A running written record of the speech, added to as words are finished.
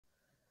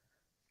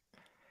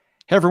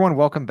Hey everyone,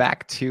 welcome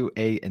back to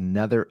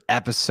another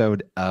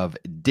episode of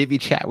Divvy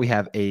Chat. We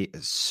have a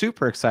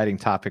super exciting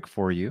topic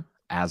for you,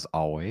 as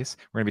always.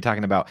 We're going to be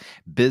talking about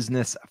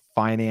business,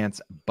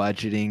 finance,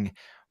 budgeting,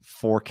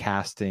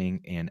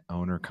 forecasting, and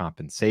owner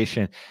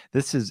compensation.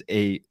 This is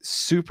a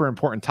super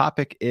important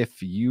topic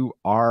if you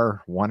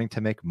are wanting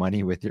to make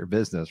money with your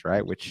business,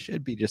 right? Which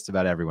should be just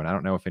about everyone. I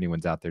don't know if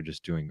anyone's out there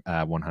just doing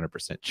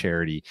 100%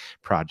 charity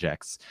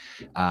projects.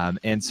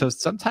 And so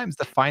sometimes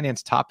the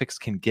finance topics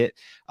can get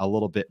a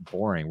little bit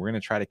boring. We're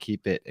going to try to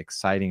keep it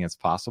exciting as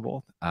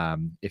possible.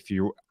 If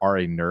you are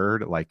a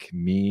nerd like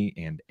me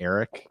and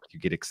Eric, you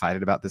get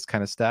excited about this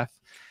kind of stuff.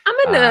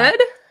 I'm a nerd.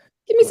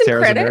 Give me some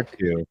Sarah's credit. a nerd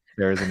too.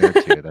 Sarah's a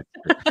nerd too. That's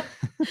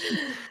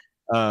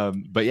true.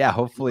 But yeah,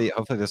 hopefully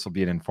this will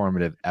be an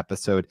informative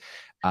episode.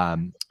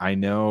 I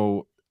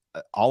know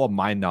all of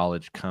my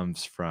knowledge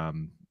comes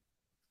from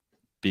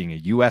being a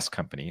U.S.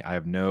 company. I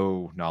have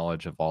no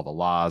knowledge of all the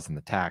laws and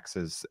the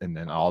taxes and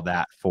then all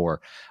that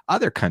for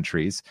other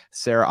countries.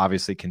 Sarah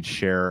obviously can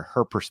share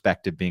her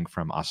perspective being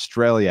from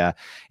Australia,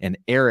 and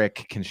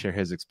Eric can share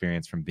his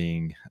experience from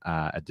being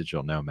a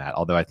digital nomad.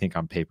 Although I think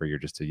on paper, you're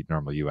just a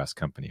normal U.S.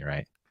 company,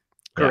 right?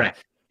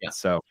 Correct. Yeah.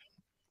 So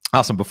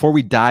awesome. Before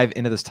we dive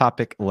into this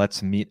topic,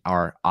 let's meet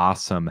our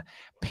awesome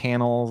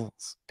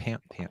panelists,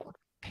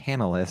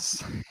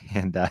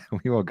 and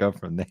we will go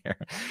from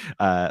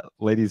there.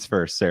 Ladies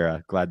first,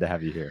 Sarah, glad to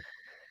have you here.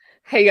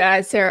 Hey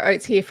guys, Sarah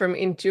Oates here from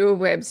Endure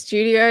Web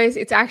Studios.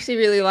 It's actually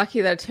really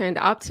lucky that I turned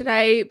up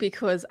today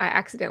because I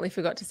accidentally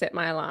forgot to set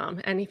my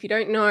alarm. And if you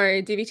don't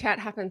know, Divvy Chat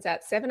happens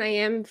at 7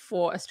 a.m.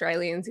 for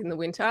Australians in the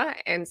winter.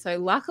 And so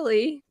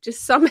luckily,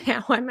 just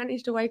somehow I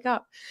managed to wake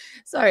up.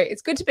 So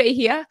it's good to be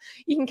here.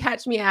 You can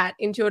catch me at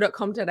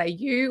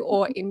endure.com.au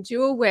or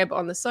Endure Web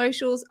on the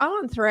socials. I'm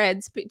on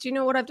Threads, but do you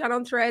know what I've done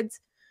on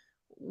Threads?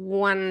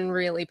 One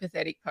really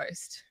pathetic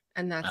post.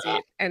 And that's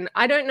it. And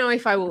I don't know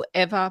if I will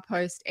ever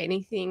post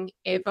anything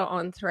ever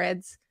on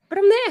Threads, but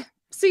I'm there.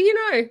 So, you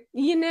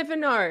never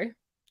know.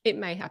 It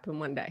may happen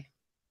one day.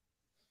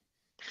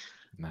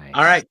 Nice.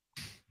 All right.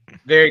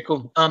 Very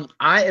cool.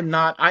 I am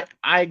not,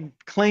 I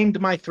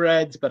claimed my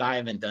Threads, but I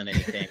haven't done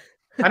anything.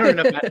 I don't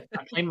know if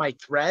I claim my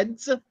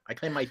Threads. I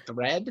claim my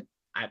thread.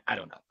 I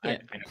don't know. Yeah. I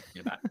don't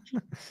know about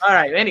it. All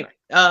right. Anyway,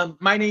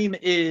 my name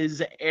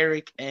is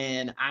Eric,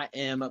 and I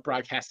am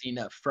broadcasting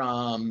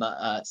from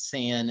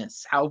San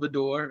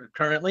Salvador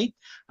currently.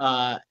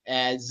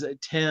 As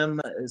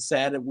Tim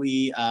said,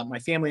 my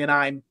family and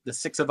I, the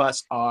six of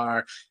us,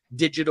 are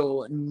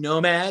digital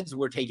nomads.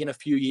 We're taking a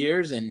few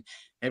years, and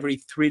every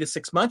 3 to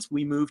 6 months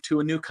we move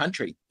to a new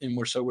country, and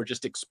we're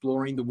just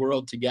exploring the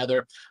world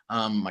together.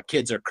 My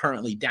kids are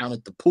currently down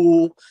at the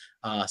pool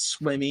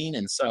swimming,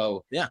 and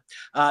so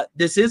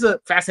this is a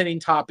fascinating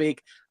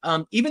topic.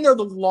 Even though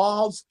the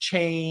laws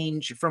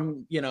change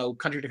from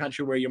country to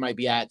country where you might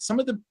be at, some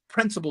of the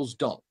principles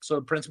don't. So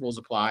the principles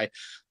apply.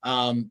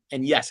 And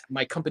yes,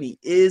 my company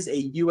is a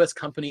U.S.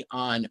 company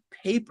on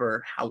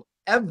paper.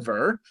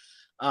 However,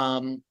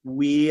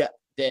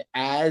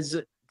 as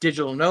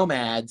digital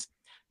nomads,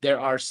 there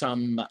are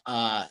some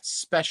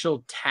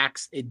special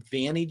tax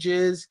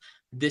advantages.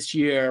 This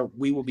year,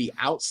 we will be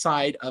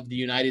outside of the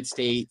United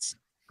States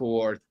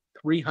for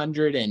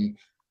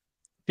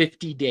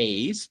 350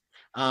 days.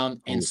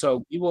 And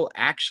so we will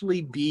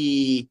actually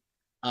be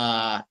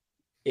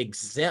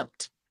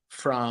exempt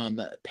from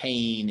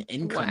paying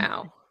income.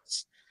 Wow.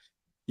 Tax.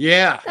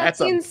 Yeah.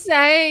 That's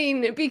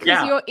insane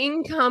because your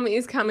income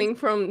is coming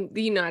from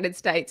the United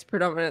States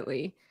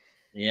predominantly.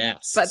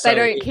 Yes. But they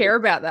don't care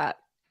about that.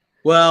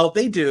 Well,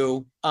 they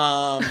do,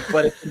 but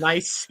it's a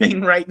nice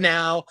thing right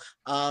now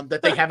that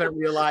they haven't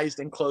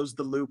realized and closed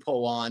the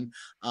loophole on.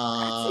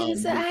 That's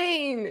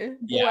insane.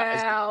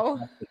 Yeah, wow.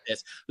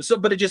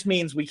 But it just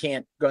means we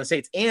can't go in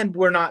states, and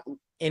we're not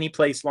any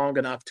place long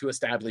enough to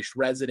establish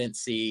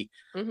residency.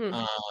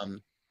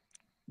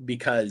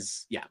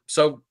 Because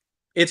so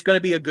it's going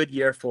to be a good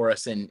year for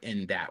us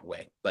in that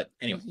way. But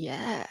anyway,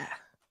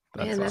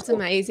 that's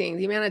amazing.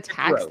 The amount of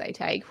tax they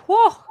take.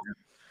 Whoa.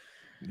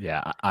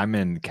 Yeah, I'm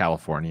in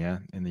California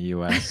in the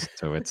U.S.,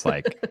 so it's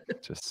like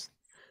just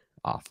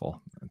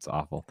awful. It's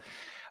awful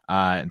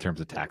in terms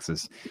of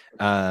taxes.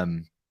 Hey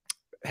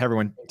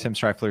everyone, Tim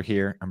Streifler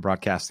here. I'm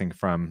broadcasting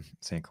from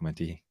San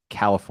Clemente,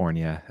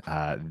 California,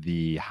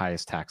 the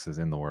highest taxes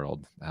in the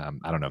world. I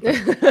don't know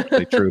if that's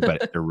actually true,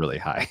 but they're really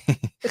high.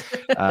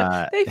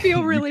 They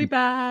feel really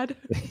bad.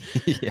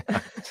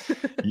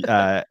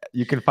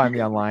 You can find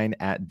me online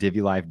at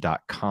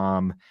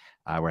divvylive.com.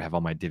 Where I have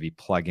all my Divvy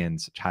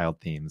plugins,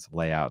 child themes,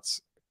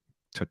 layouts,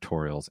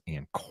 tutorials,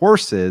 and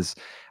courses.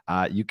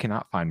 You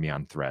cannot find me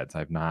on Threads.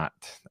 I've not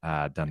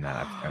done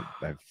that.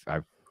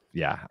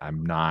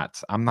 I'm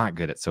not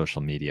good at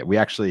social media. We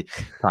actually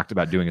talked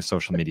about doing a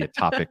social media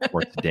topic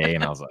for today,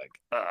 and I was like,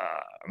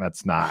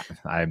 that's not.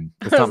 I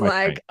was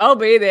like, I'll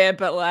be there,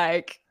 but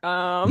like,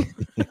 I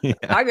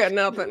got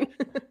nothing.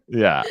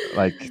 Yeah,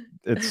 like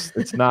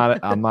it's not.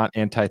 I'm not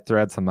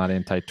anti-Threads. I'm not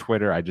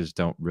anti-Twitter. I just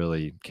don't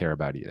really care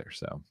about either.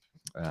 So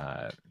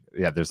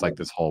there's like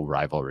this whole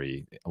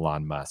rivalry,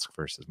 Elon Musk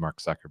versus Mark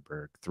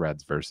Zuckerberg,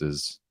 Threads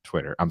versus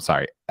Twitter. I'm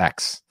sorry,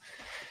 X.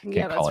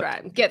 Yeah, that's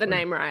right. Get the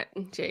name right.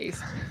 Jeez.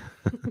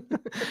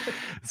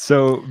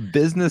 So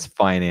business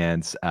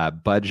finance,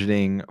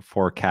 budgeting,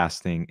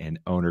 forecasting, and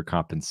owner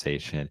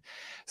compensation.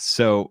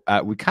 So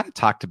we kind of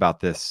talked about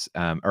this,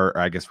 or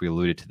I guess we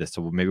alluded to this.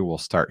 So maybe we'll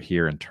start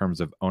here in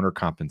terms of owner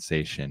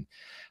compensation.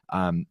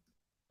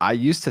 I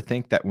used to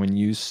think that when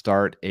you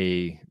start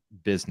a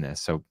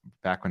business, so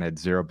back when I had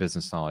zero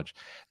business knowledge,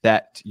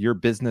 that your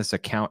business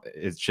account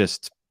is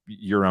just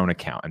your own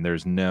account and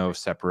there's no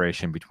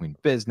separation between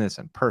business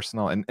and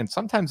personal. And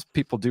sometimes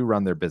people do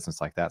run their business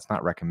like that. It's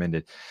not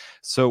recommended.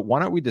 So why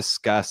don't we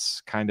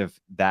discuss kind of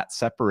that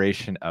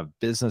separation of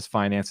business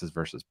finances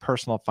versus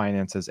personal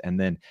finances, and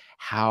then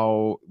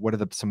what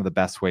are some of the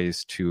best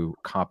ways to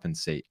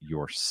compensate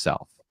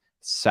yourself?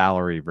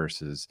 Salary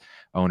versus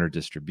owner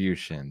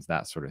distributions,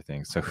 that sort of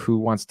thing. So who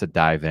wants to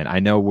dive in? I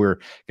know we're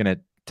going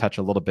to touch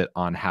a little bit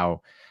on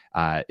how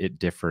it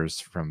differs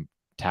from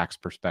tax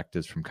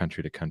perspectives from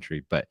country to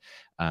country, but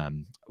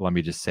let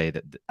me just say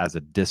that as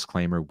a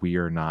disclaimer, we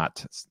are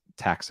not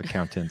tax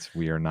accountants.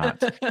 We are not,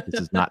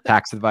 this is not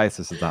tax advice.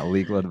 This is not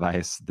legal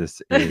advice.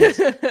 This is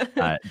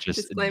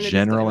just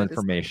general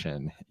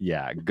information.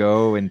 Yeah.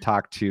 Go and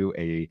talk to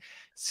a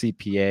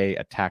CPA,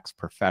 a tax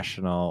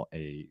professional,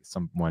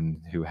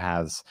 someone who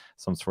has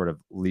some sort of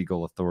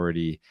legal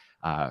authority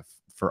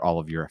for all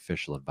of your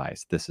official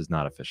advice. This is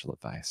not official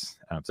advice.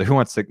 So who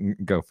wants to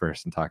go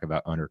first and talk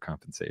about owner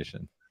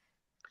compensation?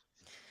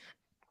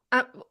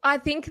 I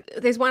think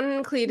there's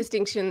one clear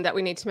distinction that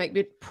we need to make,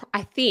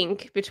 I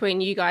think, between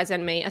you guys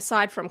and me,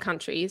 aside from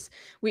countries,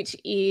 which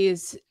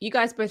is you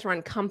guys both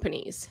run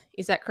companies.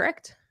 Is that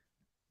correct?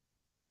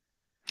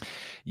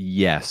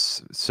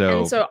 Yes.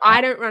 So I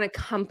don't run a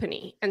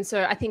company. And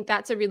so I think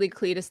that's a really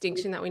clear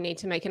distinction that we need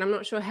to make. And I'm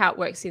not sure how it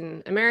works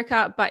in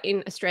America, but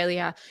in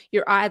Australia,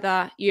 you're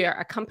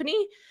a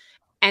company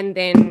and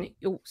then,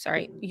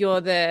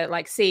 you're the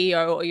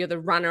CEO or you're the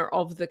runner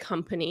of the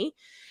company.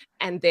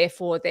 And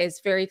therefore, there's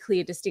very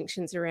clear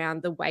distinctions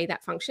around the way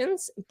that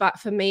functions. But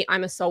for me,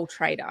 I'm a sole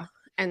trader.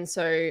 And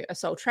so a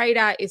sole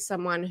trader is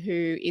someone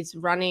who is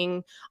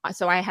running.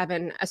 So I have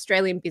an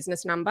Australian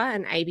business number,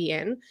 an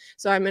ABN.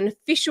 So I'm an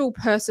official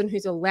person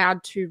who's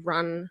allowed to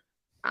run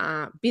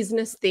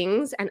business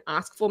things and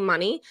ask for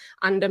money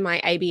under my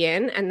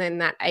ABN. And then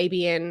that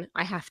ABN,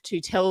 I have to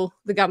tell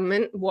the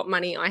government what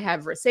money I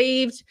have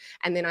received,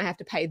 and then I have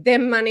to pay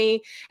them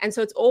money. And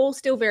so it's all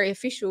still very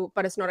official,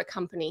 but it's not a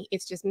company.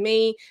 It's just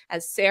me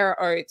as Sarah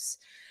Oates,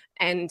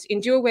 and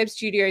Endure Web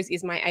Studios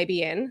is my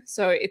ABN.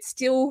 So it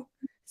still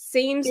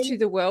seems to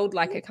the world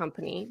like a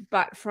company,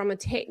 but from a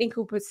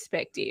technical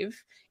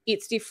perspective,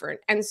 it's different.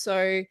 And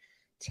so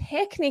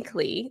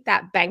technically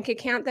that bank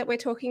account that we're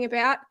talking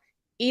about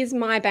is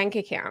my bank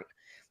account.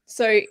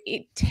 So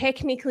it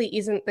technically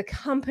isn't the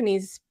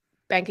company's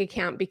bank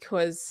account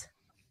because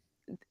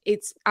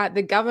it's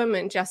the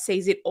government just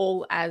sees it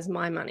all as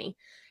my money.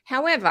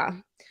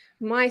 However,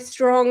 my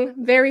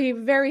very,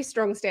 very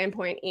strong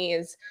standpoint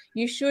is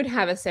you should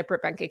have a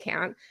separate bank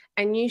account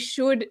and you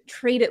should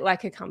treat it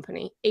like a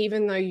company,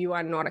 even though you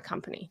are not a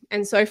company.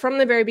 And so from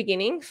the very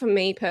beginning, for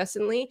me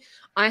personally,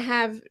 I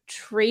have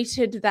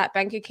treated that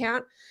bank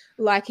account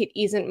like it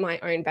isn't my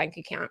own bank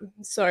account.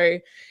 So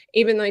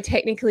even though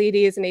technically it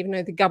is, and even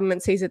though the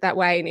government sees it that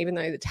way, and even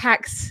though the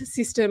tax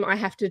system, I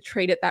have to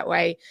treat it that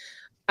way,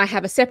 I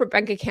have a separate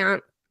bank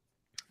account.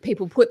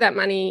 People put that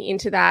money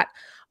into that.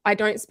 I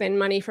don't spend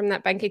money from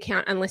that bank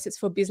account unless it's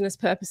for business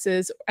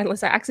purposes,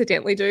 unless I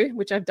accidentally do,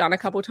 which I've done a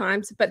couple of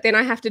times. But then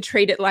I have to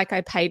treat it like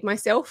I paid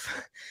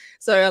myself.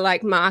 So I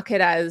like mark it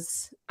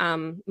as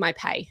my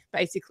pay,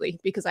 basically,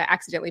 because I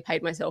accidentally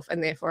paid myself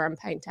and therefore I'm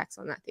paying tax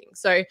on that thing.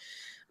 So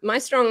my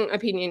strong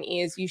opinion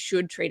is you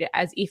should treat it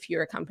as if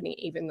you're a company,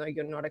 even though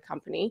you're not a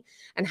company,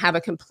 and have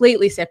a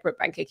completely separate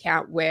bank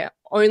account where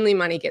only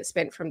money gets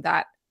spent from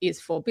that is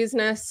for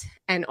business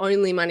and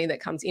only money that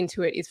comes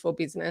into it is for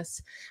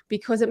business,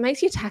 because it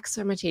makes your tax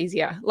so much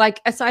easier. Like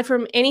aside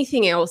from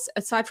anything else,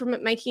 aside from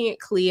it making it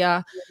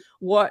clear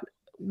what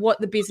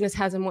the business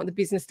has and what the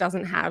business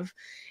doesn't have,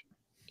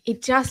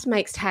 it just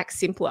makes tax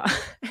simpler.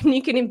 And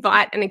you can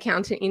invite an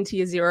accountant into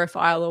your Xero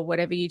file or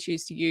whatever you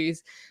choose to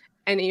use,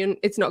 and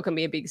it's not going to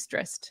be a big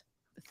stressed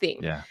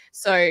thing. Yeah.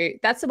 So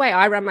that's the way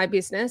I run my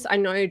business. I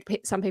know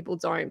some people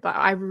don't, but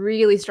I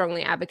really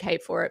strongly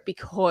advocate for it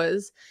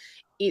because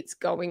it's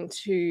going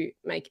to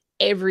make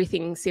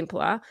everything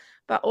simpler,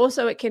 but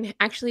also it can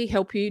actually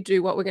help you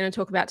do what we're going to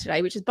talk about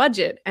today, which is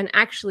budget, and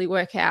actually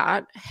work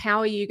out how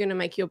are you going to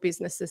make your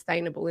business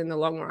sustainable in the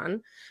long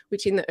run,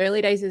 which in the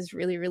early days is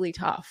really, really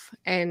tough.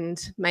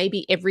 And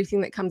maybe everything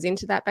that comes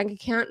into that bank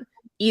account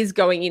is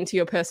going into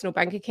your personal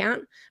bank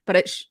account,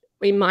 but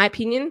in my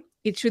opinion,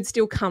 it should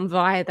still come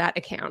via that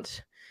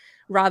account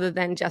rather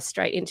than just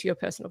straight into your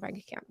personal bank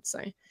account.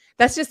 So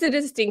that's just a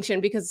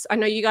distinction, because I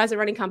know you guys are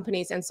running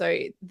companies, and so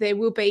there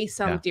will be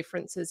some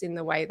differences in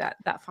the way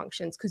that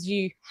functions, because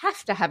you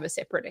have to have a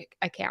separate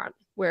account,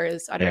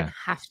 whereas I don't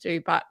have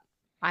to, but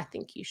I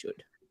think you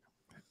should.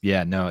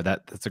 Yeah, no,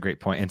 that's a great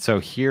point. And so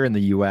here in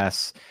the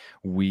US,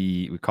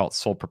 we call it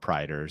sole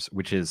proprietors,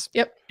 which is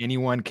Yep.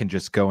 anyone can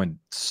just go and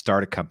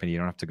start a company. You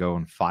don't have to go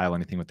and file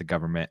anything with the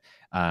government.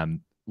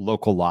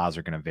 Local laws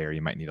are going to vary.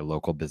 You might need a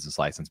local business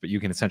license, but you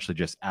can essentially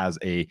just, as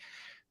a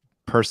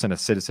person, a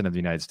citizen of the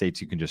United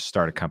States, you can just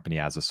start a company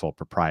as a sole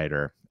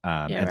proprietor.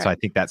 So I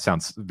think that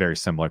sounds very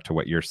similar to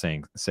what you're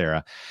saying,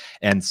 Sarah.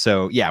 And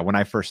so, yeah, when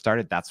I first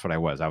started, that's what I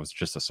was. I was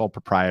just a sole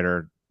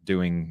proprietor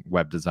doing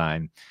web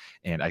design.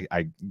 And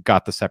I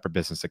got the separate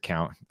business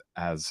account,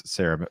 as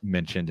Sarah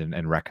mentioned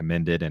and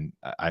recommended. And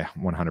I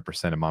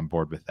 100% am on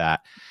board with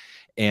that.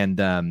 And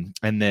then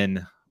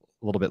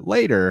a little bit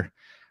later,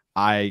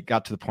 I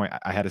got to the point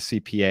I had a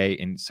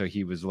CPA, and so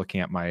he was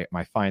looking at my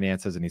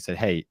finances, and he said,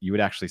 "Hey, you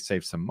would actually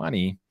save some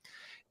money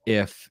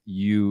if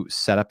you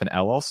set up an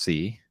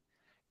LLC,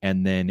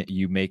 and then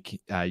you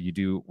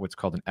do what's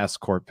called an S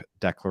corp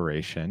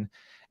declaration,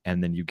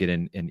 and then you get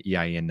an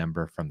EIN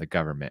number from the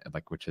government,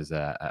 like, which is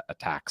a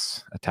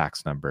tax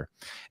number."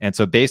 And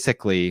so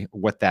basically,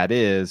 what that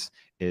is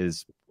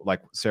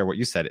like, Sarah, what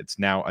you said, it's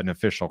now an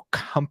official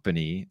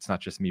company. It's not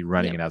just me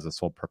running it as a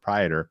sole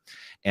proprietor,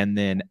 and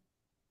then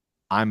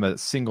I'm a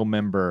single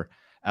member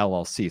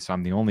LLC, so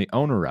I'm the only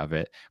owner of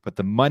it, but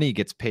the money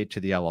gets paid to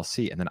the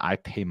LLC, and then I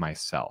pay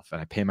myself, and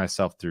I pay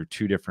myself through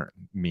two different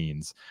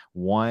means.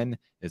 One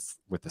is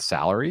with the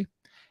salary,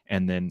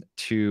 and then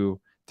two,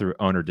 through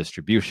owner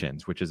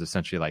distributions, which is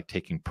essentially like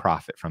taking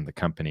profit from the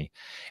company.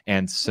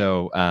 And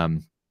so,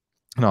 and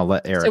I'll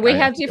let Eric. So we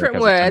have different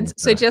words.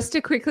 So just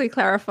to quickly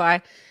clarify,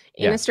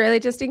 in Australia,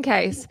 just in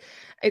case,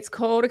 it's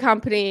called a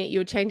company.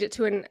 You'll change it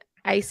to an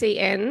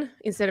ACN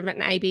instead of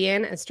an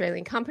ABN,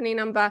 Australian company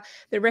number.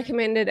 The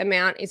recommended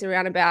amount is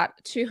around about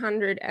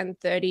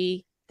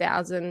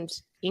 230,000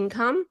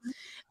 income.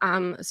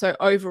 So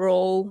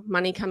overall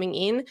money coming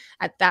in.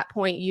 At that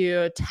point,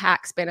 your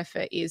tax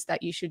benefit is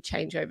that you should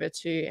change over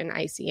to an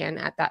ACN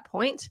at that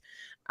point.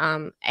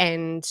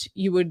 And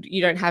you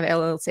don't have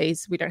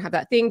LLCs. We don't have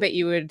that thing, but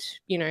you would,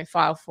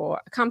 file for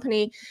a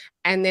company.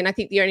 And then I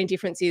think the only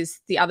difference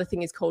is the other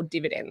thing is called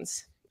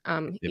dividends.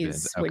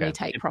 Is when you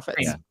take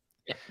profits. Yeah.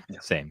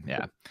 Same.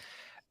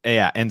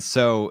 Yeah. And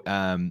so,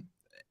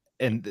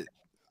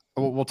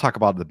 we'll talk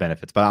about the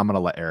benefits, but I'm going to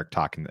let Eric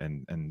talk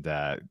and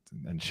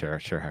share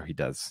how he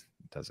does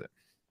it.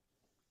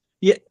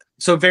 Yeah.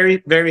 So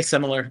very, very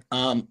similar.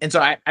 And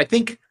so I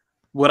think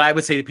what I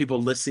would say to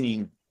people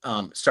listening,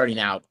 starting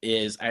out,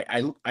 is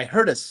I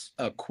heard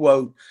a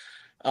quote,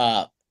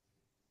 I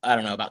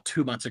don't know, about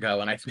 2 months ago,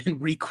 and I've been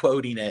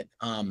re-quoting it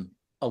a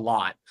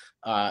lot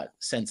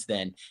since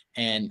then.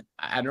 And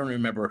I don't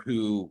remember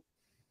who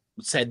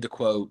said the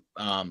quote,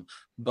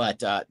 but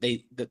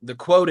the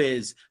quote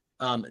is,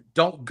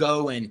 don't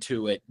go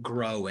into it,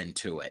 grow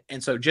into it.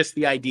 And so just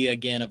the idea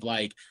again of,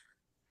 like,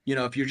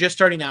 if you're just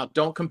starting out,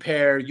 don't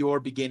compare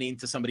your beginning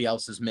to somebody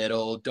else's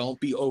middle. Don't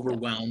be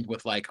overwhelmed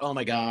with, like, oh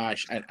my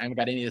gosh, I haven't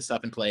got any of this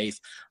stuff in place.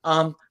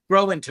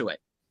 Grow into it.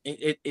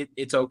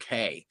 It's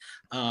okay.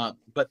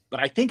 But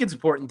I think it's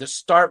important to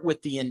start with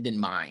the end in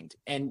mind.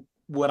 And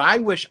what I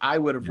wish I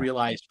would have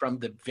realized from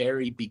the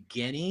very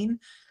beginning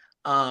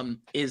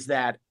is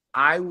that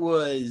I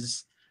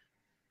was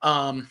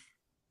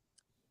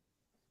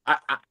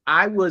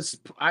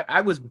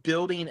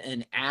building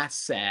an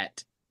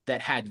asset that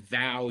had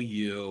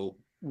value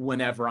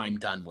whenever I'm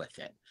done with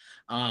it.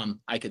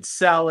 I could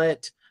sell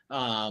it.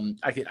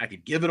 I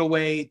could give it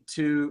away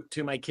to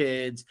my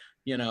kids,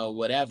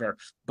 whatever.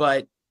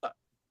 But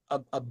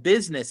a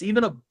business,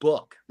 even a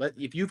book,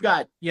 if you've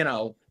got,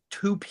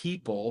 2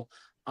 people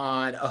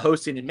on a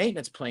hosting and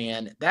maintenance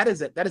plan, that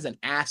is an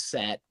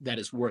asset that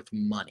is worth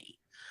money.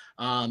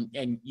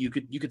 And you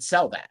could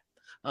sell that.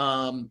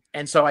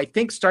 And so I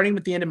think starting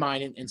with the end in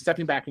mind and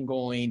stepping back and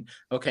going,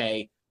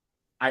 okay,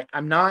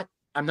 I'm not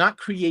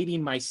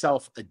creating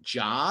myself a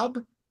job.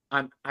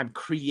 I'm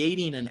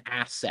creating an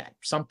asset,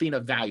 something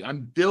of value.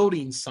 I'm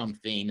building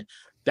something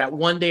that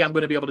one day I'm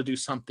going to be able to do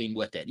something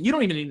with it. And you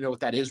don't even need to know what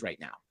that is right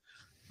now.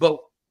 But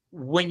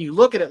when you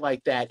look at it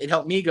like that, it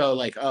helped me go,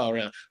 like, oh,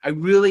 really? I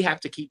really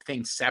have to keep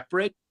things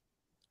separate.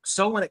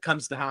 So when it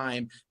comes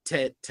time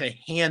to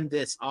hand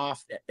this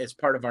off as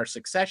part of our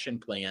succession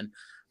plan,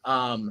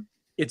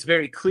 it's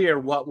very clear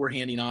what we're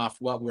handing off,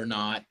 what we're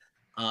not,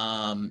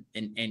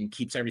 and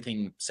keeps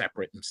everything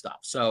separate and stuff.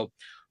 So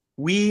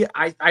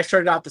I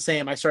started out the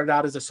same. I started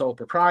out as a sole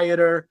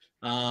proprietor,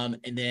 and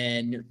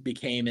then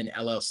became an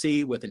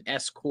LLC with an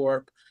S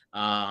corp.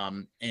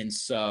 And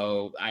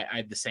so I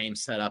have the same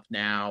setup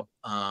now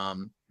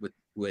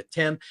with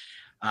Tim.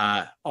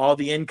 All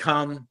the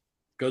income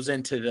goes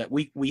into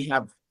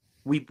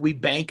we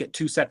bank at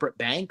 2 separate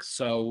banks.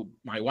 So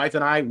my wife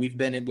and I, we've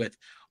been in with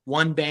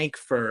one bank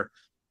for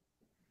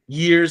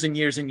years and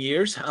years and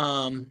years.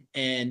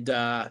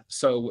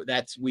 So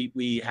that's,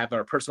 we have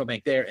our personal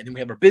bank there, and then we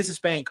have our business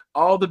bank.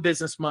 All the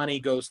business money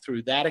goes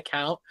through that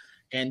account.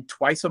 And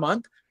twice a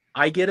month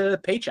I get a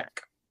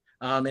paycheck.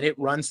 And it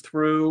runs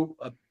through,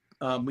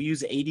 we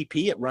use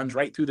ADP. It runs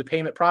right through the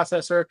payment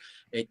processor.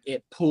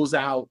 It pulls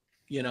out,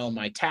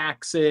 my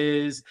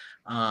taxes,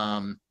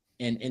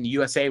 in the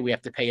USA, we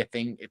have to pay a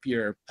thing. If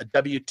you're a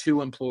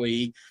W-2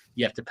 employee,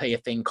 you have to pay a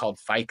thing called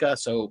FICA.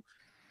 So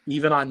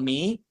even on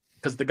me,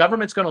 because the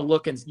government's going to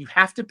look, and you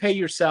have to pay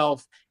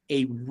yourself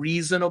a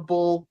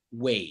reasonable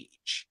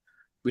wage,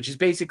 which is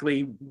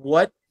basically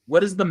what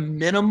is the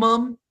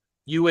minimum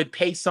you would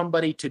pay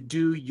somebody to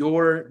do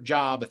your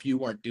job if you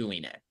weren't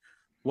doing it.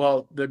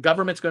 Well, the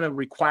government's going to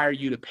require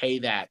you to pay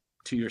that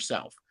to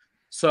yourself.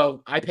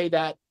 So I pay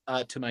that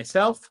to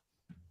myself,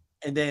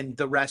 and then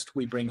the rest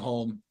we bring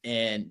home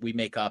and we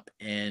make up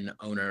in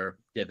owner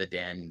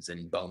dividends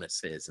and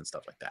bonuses and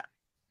stuff like that.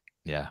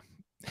 Yeah.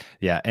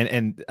 Yeah.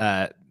 And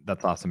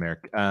that's awesome,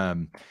 Eric.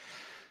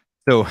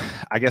 So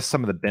I guess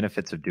some of the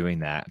benefits of doing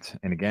that,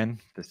 and again,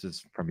 this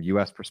is from a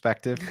U.S.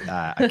 perspective.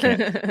 I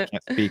can't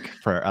speak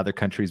for other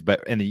countries,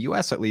 but in the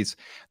U.S. at least,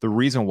 the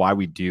reason why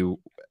we do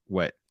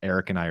what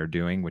Eric and I are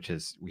doing, which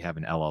is we have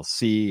an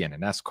LLC and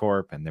an S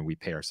corp, and then we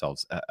pay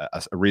ourselves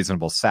a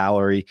reasonable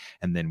salary,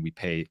 and then we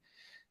pay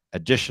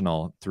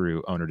additional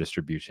through owner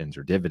distributions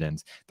or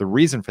dividends. The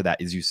reason for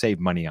that is you save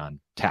money on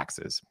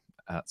taxes.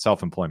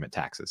 Self-employment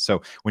taxes.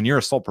 So when you're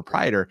a sole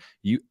proprietor,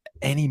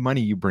 any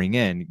money you bring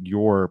in,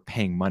 you're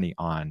paying money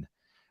on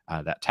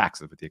that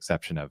taxes, with the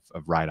exception of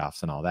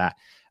write-offs and all that.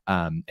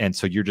 And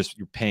so you're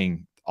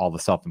paying all the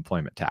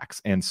self-employment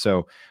tax. And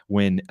so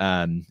when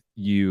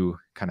you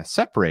kind of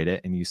separate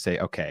it and you say,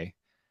 okay,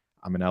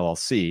 I'm an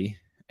LLC,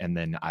 and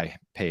then I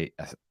pay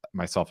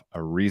myself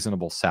a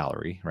reasonable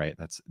salary, right?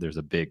 There's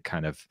a big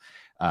kind of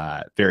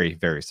very,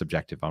 very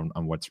subjective on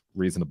what's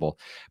reasonable,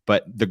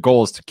 but the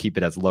goal is to keep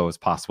it as low as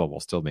possible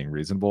while still being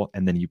reasonable.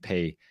 And then you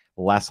pay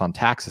less on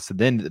taxes. So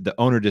then the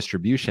owner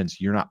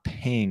distributions, you're not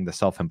paying the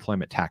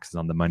self-employment taxes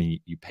on the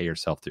money you pay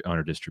yourself through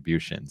owner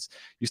distributions.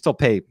 You still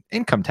pay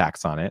income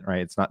tax on it,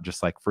 right? It's not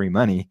just like free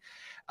money.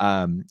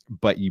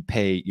 But you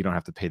don't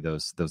have to pay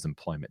those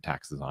employment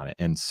taxes on it.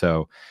 And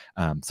so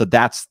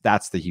that's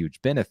the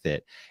huge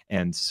benefit.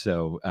 And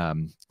so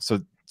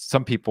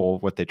some people,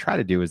 what they try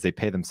to do is they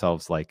pay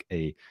themselves like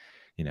a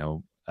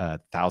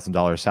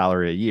 $1,000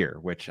 salary a year,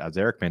 which, as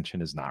Eric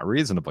mentioned, is not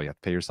reasonable. You have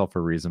to pay yourself a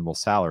reasonable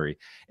salary.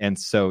 And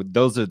so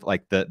those are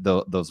like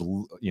those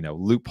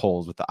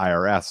loopholes with the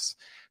IRS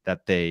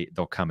that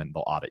they'll come and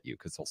they'll audit you,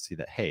 because they'll see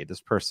that, hey,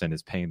 this person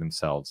is paying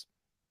themselves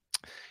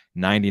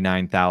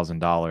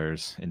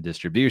 $99,000 in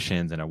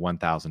distributions and a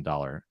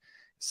 $1,000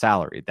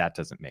 salary. That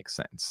doesn't make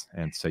sense.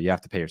 And so you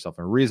have to pay yourself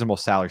a reasonable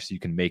salary so you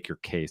can make your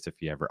case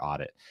if you ever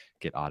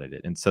get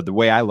audited. And so the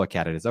way I look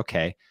at it is,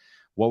 okay,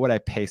 what would I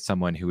pay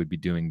someone who would be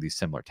doing these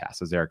similar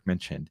tasks, as Eric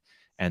mentioned?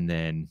 And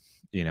then,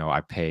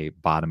 I pay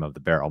bottom of the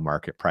barrel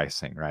market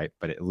pricing, right?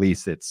 But at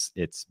least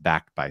it's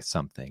backed by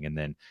something. And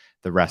then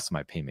the rest of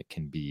my payment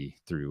can be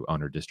through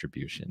owner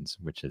distributions,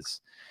 which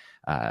is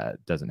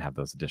doesn't have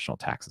those additional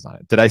taxes on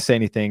it. Did I say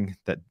anything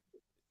that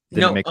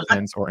didn't make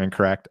sense or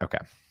incorrect? Okay.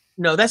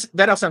 No,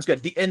 that all sounds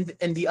good.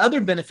 And the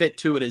other benefit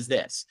to it is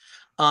this,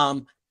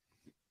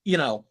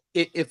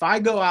 if I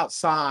go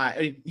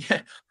outside,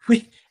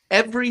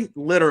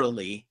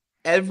 literally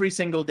every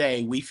single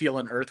day we feel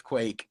an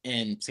earthquake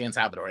in San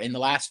Salvador. In the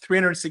last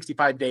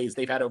 365 days,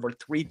 they've had over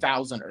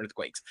 3,000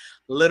 earthquakes.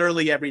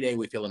 Literally every day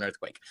we feel an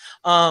earthquake.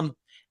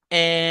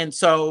 And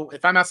so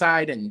if I'm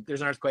outside and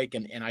there's an earthquake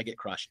and I get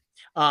crushed,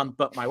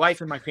 but my wife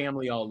and my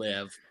family all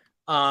live,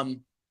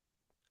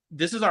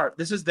 this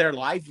is their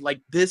life.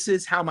 Like, this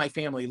is how my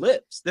family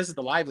lives. This is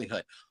the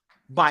livelihood.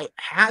 By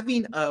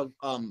having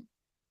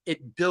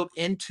it built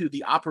into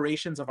the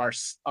operations of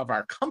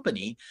our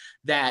company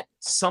that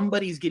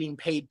somebody's getting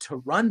paid to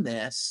run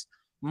this,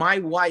 my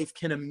wife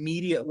can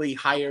immediately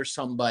hire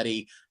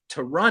somebody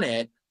to run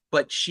it,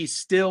 but she's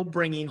still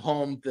bringing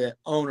home the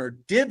owner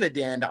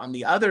dividend on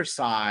the other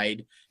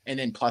side, and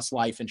then plus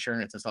life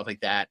insurance and stuff like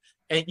that.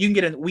 And you can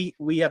get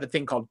we have a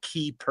thing called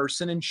key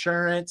person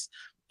insurance.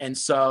 And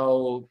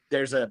so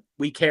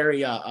we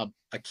carry a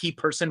key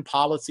person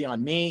policy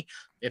on me.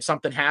 If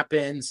something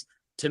happens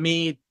to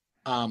me,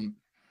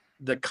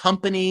 the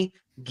company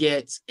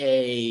gets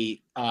an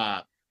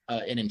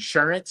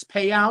insurance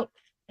payout,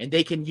 and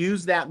they can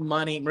use that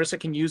money. Marissa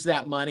can use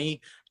that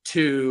money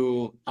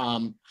to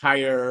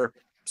hire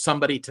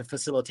somebody to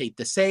facilitate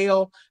the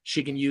sale.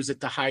 She can use it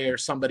to hire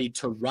somebody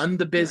to run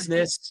the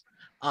business,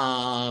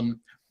 or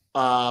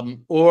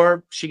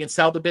she can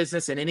sell the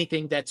business, and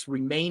anything that's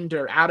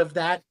remainder out of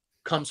that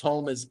comes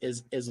home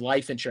as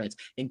life insurance.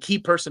 And key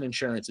person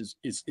insurance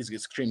is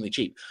extremely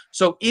cheap.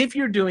 So if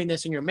you're doing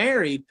this and you're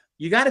married,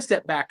 you got to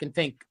step back and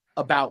think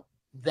about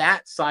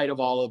that side of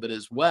all of it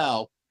as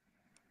well.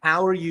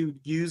 How are you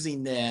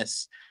using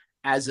this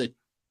as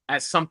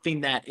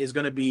something that is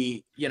going to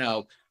be,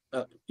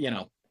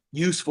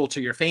 useful to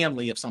your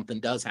family if something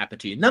does happen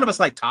to you? None of us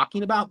like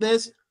talking about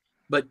this,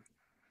 but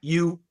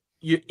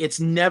it's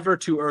never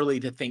too early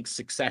to think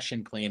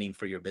succession planning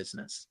for your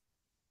business.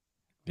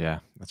 Yeah,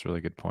 that's a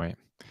really good point.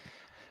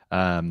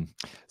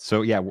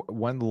 So yeah,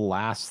 one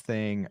last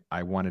thing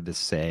I wanted to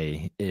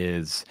say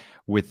is,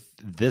 with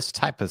this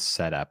type of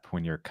setup,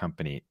 when you're a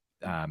company,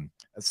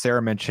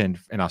 Sarah mentioned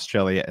in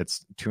Australia,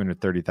 it's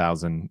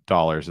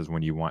 $230,000 is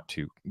when you want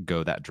to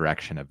go that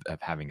direction of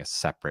having a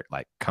separate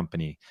like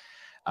company.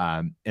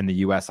 In the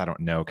US, I don't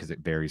know because it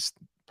varies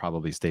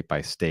probably state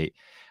by state.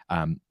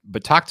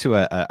 But talk to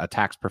a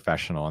tax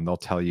professional and they'll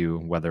tell you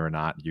whether or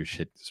not you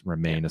should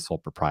remain a sole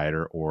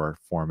proprietor or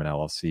form an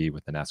LLC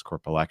with an S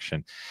Corp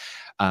election.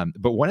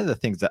 But one of the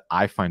things that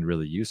I find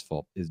really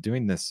useful is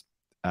doing this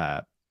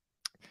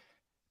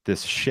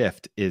this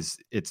shift is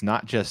it's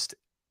not just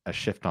a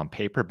shift on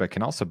paper, but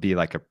can also be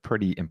like a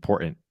pretty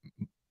important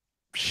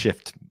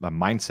shift, a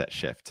mindset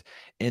shift,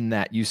 in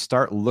that you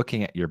start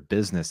looking at your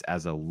business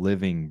as a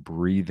living,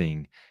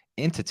 breathing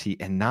entity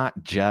and not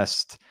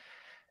just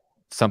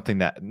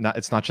something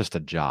it's not just a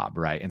job,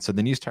 right? And so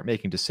then you start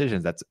making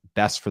decisions that's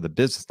best for the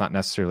business, not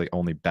necessarily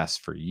only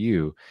best for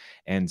you.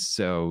 And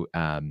so,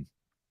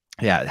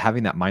 yeah,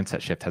 having that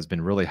mindset shift has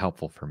been really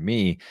helpful for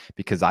me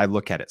because I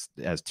look at it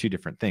as two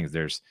different things.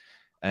 There's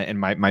and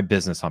my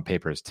business on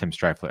paper is Tim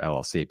Strifler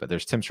LLC, but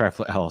there's Tim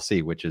Strifler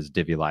LLC, which is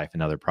Divi Life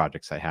and other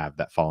projects I have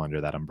that fall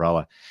under that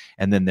umbrella.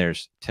 And then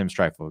there's Tim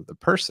Strifler, the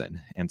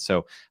person. And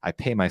so I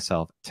pay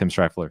myself Tim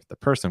Strifler, the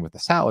person, with a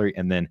salary.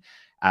 And then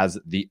as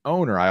the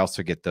owner, I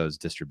also get those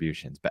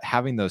distributions. But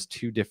having those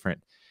two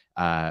different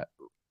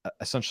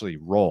essentially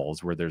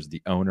roles where there's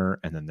the owner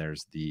and then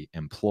there's the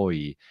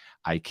employee,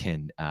 I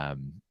can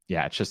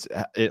it's just,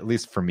 at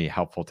least for me,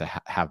 helpful to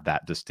have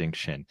that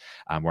distinction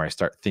where I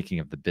start thinking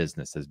of the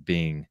business as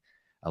being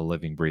a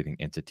living, breathing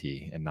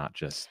entity and not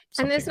just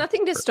something. And there's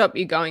nothing to stop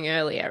you going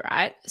earlier,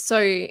 right?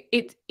 So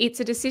it's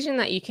a decision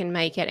that you can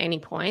make at any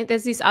point.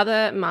 There's this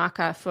other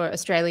marker for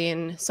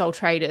Australian sole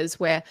traders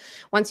where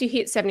once you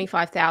hit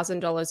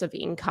 $75,000 of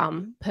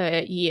income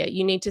per year,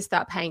 you need to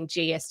start paying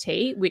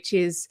GST, which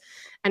is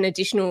an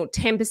additional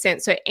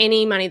 10%. So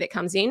any money that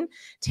comes in,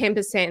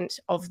 10%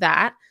 of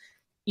that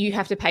you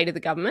have to pay to the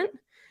government.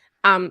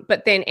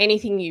 But then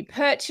anything you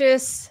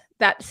purchase,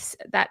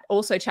 that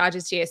also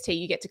charges GST,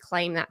 you get to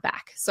claim that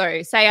back.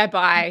 So say I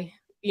buy,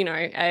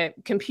 a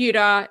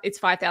computer, it's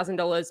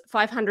 $5,000,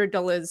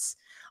 $500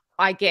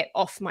 I get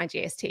off my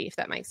GST, if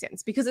that makes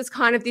sense, because it's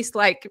kind of this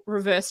like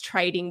reverse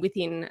trading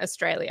within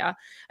Australia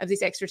of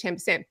this extra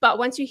 10%. But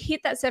once you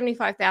hit that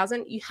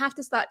 75,000, you have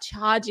to start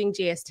charging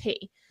GST.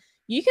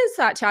 You can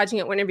start charging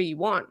it whenever you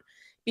want,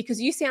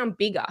 because you sound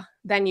bigger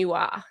than you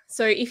are.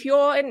 So if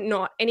you're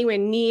not anywhere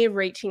near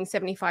reaching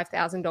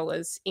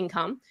 $75,000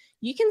 income,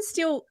 you can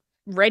still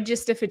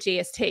register for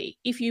GST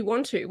if you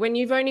want to, when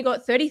you've only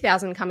got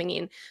 30,000 coming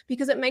in,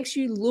 because it makes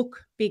you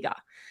look bigger.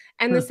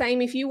 And the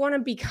same, if you want to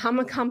become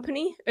a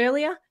company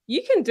earlier,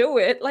 you can do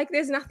it. Like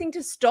there's nothing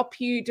to stop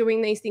you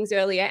doing these things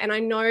earlier. And I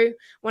know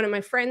one of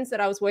my friends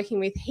that I was working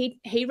with,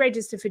 he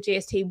registered for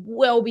GST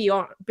well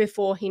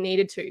before he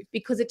needed to,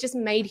 because it just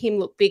made him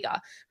look bigger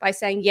by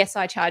saying, yes,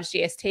 I charge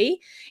GST.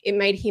 It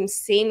made him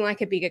seem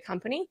like a bigger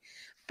company.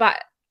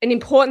 But an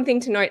important thing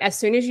to note, as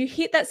soon as you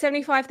hit that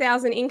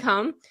 75,000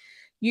 income,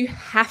 you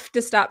have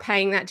to start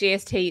paying that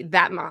GST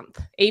that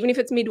month, even if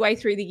it's midway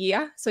through the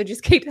year. So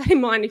just keep that in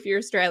mind if you're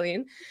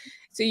Australian.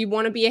 So you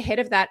want to be ahead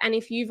of that. And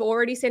if you've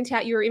already sent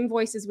out your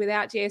invoices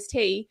without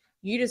GST,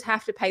 you just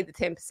have to pay the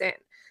 10%.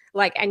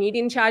 And you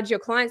didn't charge your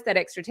clients that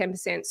extra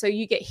 10%. So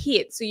you get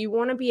hit. So you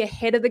want to be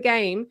ahead of the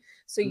game.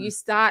 So you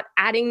start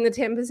adding the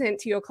 10%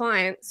 to your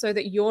client so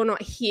that you're not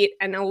hit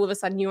and all of a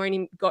sudden you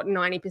only got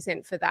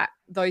 90% for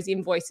those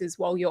invoices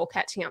while you're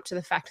catching up to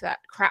the fact that,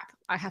 crap,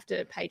 I have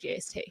to pay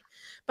GST.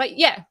 But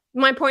yeah,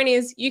 my point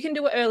is you can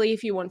do it early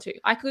if you want to.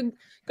 I could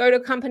go to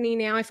a company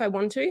now if I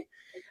want to.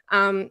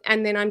 And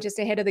then I'm just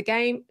ahead of the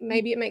game.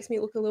 Maybe it makes me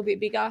look a little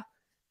bit bigger.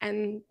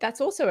 And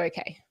that's also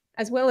okay,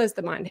 as well as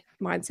the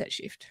mindset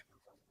shift.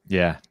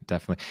 Yeah,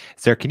 definitely.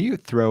 Sarah, can you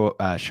throw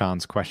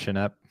Sean's question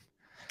up?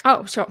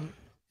 Oh, sure.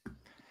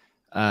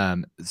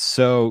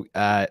 So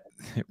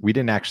we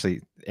didn't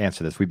actually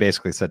answer this. We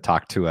basically said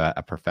talk to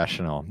a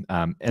professional.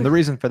 And the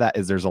reason for that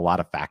is there's a lot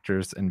of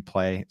factors in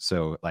play.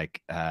 So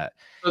like a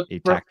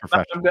tax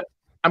professional.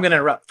 I'm going to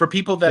interrupt. For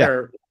people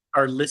that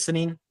are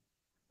listening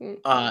and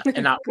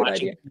not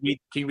watching, can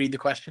you read the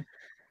question?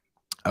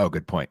 Oh,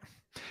 good point.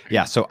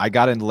 Yeah. So I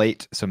got in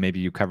late. So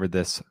maybe you covered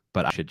this,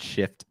 but I should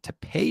shift to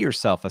pay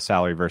yourself a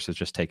salary versus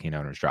just taking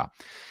owner's draw.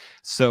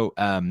 So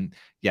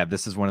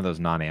this is one of those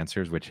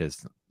non-answers, which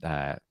is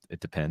it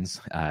depends.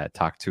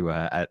 Talk to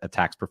a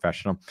tax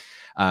professional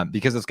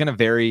because it's going to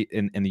vary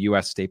in the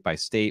U.S. state by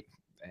state.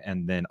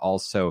 And then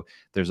also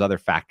there's other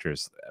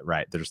factors,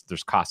 right?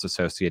 There's costs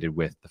associated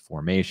with the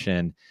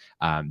formation.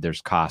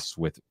 There's costs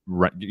with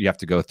you have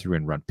to go through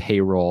and run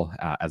payroll.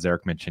 As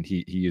Eric mentioned,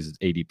 he uses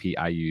ADP.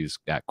 I use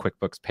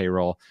QuickBooks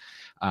Payroll.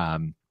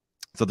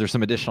 So there's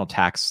some additional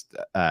tax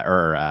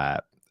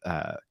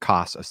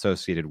costs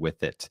associated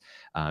with it,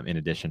 in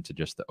addition to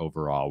just the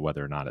overall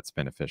whether or not it's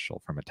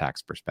beneficial from a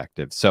tax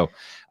perspective. So,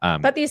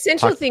 but the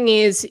essential thing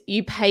is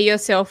you pay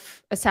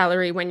yourself a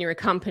salary when you're a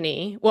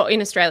company. Well,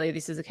 in Australia,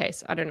 this is the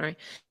case. I don't know.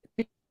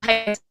 You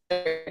pay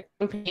a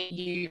company,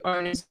 you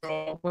own as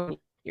well when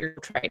you're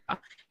a trader,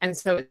 and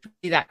so it's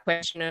really that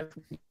question of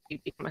you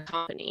become a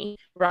company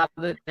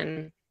rather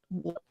than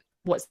what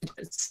what's the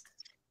difference?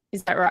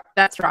 Is that right?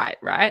 That's right,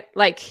 right?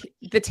 Like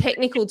the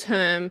technical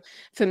term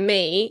for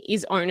me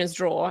is owner's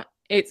draw.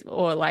 It's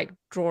or like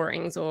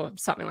drawings or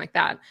something like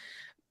that.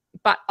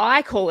 But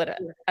I call it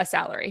a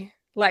salary.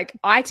 Like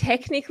I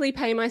technically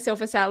pay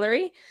myself a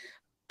salary,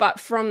 but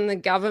from the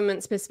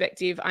government's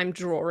perspective, I'm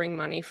drawing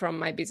money from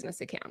my business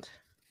account.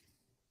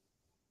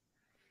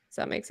 Does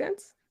that make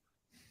sense?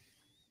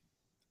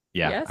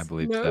 Yeah, Yes? I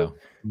believe No? so.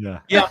 Yeah.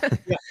 Yeah.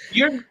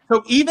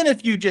 So even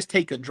if you just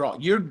take a draw,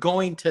 you're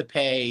going to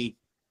pay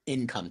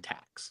income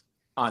tax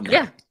on that.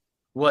 Yeah.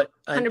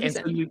 And 100%.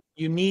 so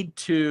you need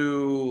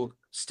to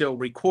still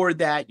record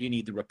that. You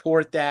need to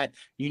report that.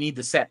 You need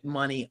to set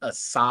money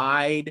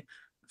aside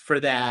for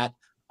that.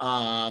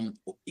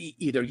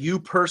 Either you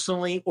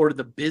personally or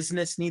the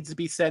business needs to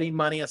be setting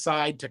money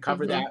aside to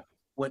cover that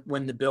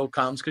when the bill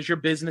comes, because your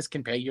business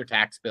can pay your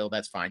tax bill.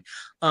 That's fine.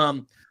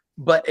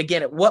 But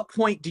again, at what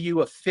point do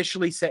you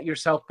officially set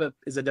yourself up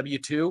as a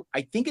W-2?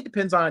 I think it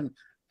depends on,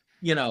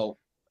 your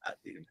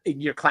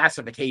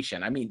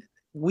classification. I mean,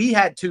 we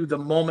had to the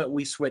moment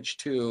we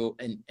switched to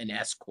an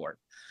S corp.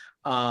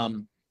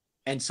 And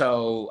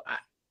so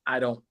I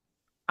don't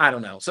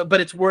know. So,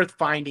 but it's worth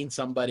finding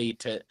somebody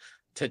to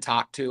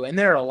talk to. And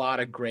there are a lot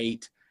of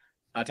great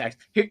tax.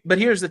 But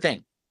here's the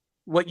thing.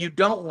 What you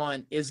don't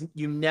want is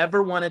you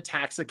never want a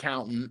tax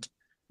accountant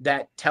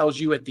that tells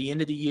you at the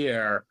end of the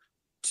year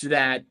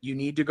that you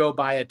need to go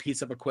buy a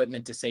piece of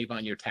equipment to save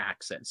on your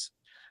taxes.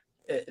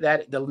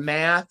 That the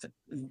math,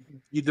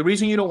 the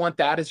reason you don't want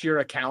that as your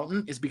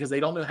accountant is because they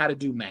don't know how to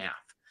do math.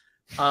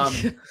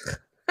 And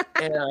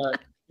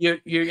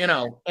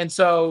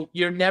so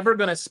you're never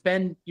going to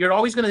spend, you're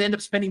always going to end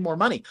up spending more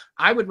money.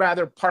 I would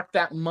rather park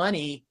that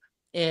money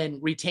in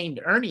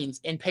retained earnings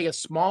and pay a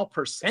small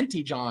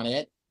percentage on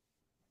it.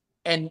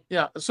 And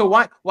so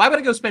why would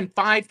I go spend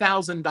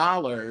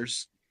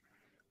 $5,000,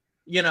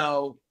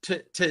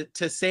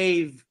 to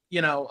save,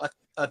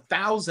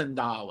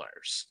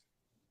 $1,000?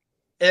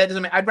 That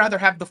doesn't make, I'd rather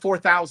have the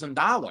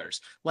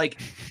 $4,000. Like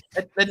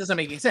that doesn't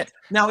make any sense.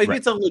 Now, if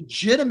it's a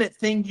legitimate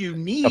thing you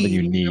need, something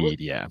you need,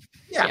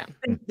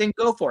 then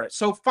go for it.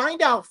 So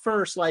find out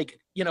first, like,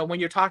 when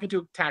you're talking to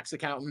a tax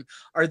accountant,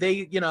 are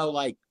they,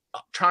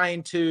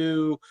 trying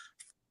to,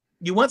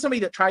 you want somebody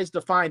that tries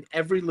to find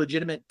every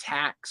legitimate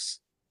tax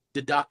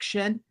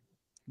deduction.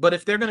 But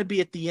if they're going to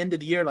be at the end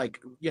of the year,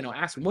 like,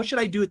 ask them, what should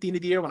I do at the end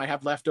of the year when I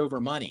have leftover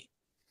money?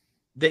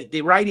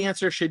 The right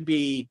answer should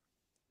be,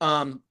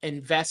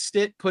 invest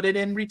it, put it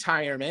in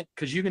retirement,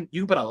 because you can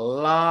put a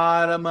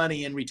lot of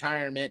money in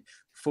retirement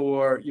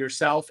for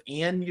yourself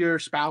and your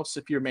spouse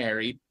if you're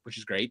married, which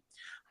is great.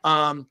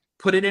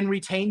 Put it in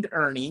retained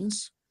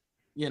earnings.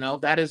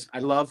 That is, I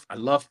love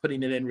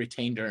putting it in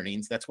retained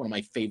earnings. That's one of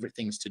my favorite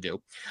things to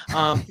do.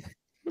 But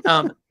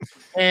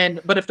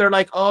if they're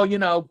like,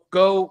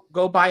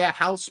 go buy a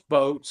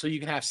houseboat so you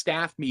can have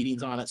staff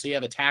meetings on it, so you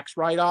have a tax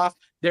write-off,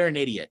 they're an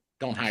idiot.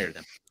 Don't hire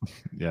them.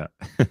 Yeah.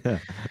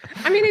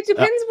 I mean, it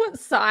depends what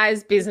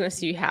size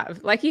business you have.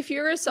 Like if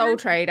you're a sole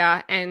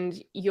trader and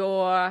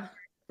your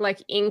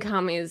like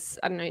income is,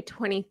 I don't know,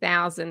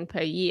 20,000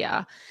 per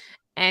year,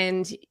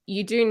 and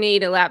you do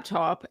need a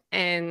laptop,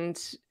 and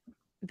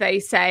they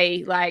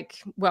say like,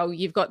 well,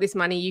 you've got this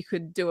money, you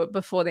could do it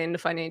before the end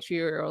of financial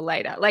year or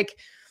later. Like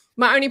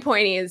my only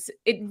point is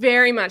it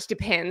very much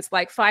depends.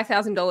 Like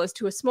 $5,000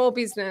 to a small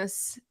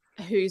business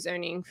who's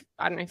earning,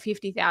 I don't know,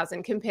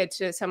 50,000 compared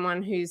to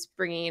someone who's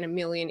bringing in $1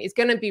 million is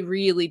going to be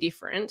really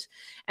different.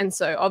 And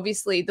so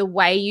obviously the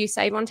way you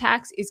save on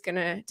tax is going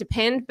to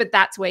depend, but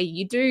that's where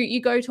you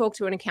go talk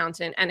to an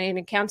accountant, and an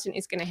accountant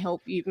is going to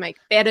help you make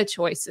better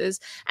choices,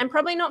 and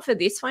probably not for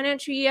this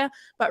financial year,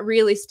 but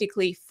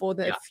realistically for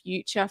the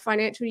future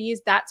financial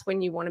years. That's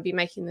when you want to be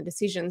making the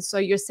decisions. So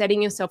you're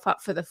setting yourself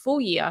up for the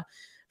full year.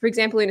 For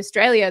example, in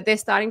Australia, they're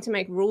starting to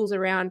make rules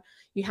around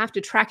you have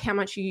to track how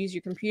much you use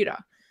your computer.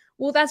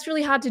 Well, that's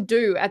really hard to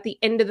do at the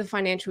end of the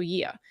financial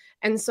year.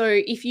 And so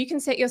if you can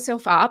set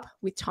yourself up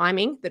with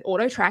timing that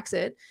auto tracks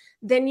it,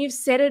 then you've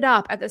set it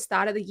up at the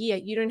start of the year.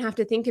 You don't have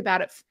to think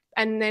about it.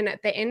 And then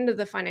at the end of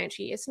the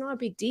financial year, it's not a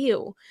big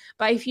deal.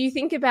 But if you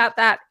think about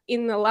that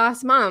in the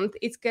last month,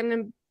 it's going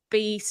to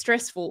be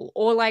stressful.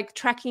 Or like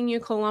tracking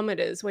your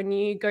kilometers when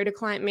you go to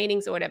client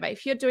meetings or whatever.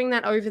 If you're doing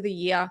that over the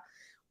year,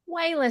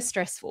 way less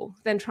stressful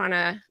than trying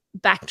to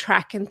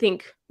backtrack and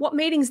think, what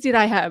meetings did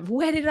I have?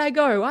 Where did I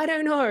go? I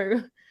don't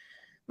know.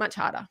 Much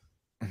harder.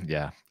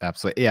 Yeah,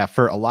 absolutely. Yeah,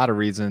 for a lot of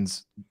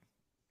reasons,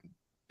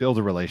 build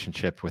a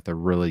relationship with a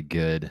really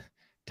good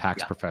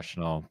tax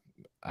professional,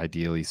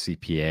 ideally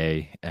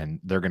CPA, and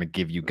they're going to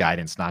give you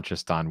guidance not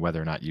just on whether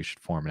or not you should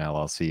form an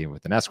LLC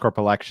with an S corp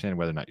election,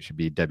 whether or not you should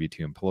be a W-2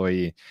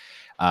 employee,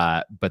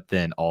 but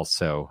then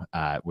also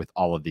with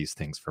all of these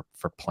things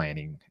for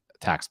planning,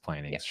 tax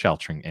planning,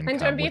 sheltering income. And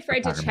don't be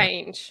afraid to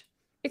change.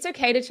 It's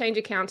okay to change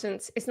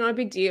accountants. It's not a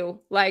big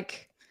deal.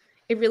 Like,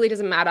 it really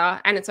doesn't matter.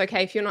 And it's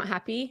okay if you're not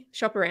happy,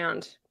 shop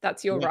around.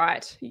 That's your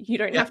right. You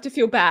don't have to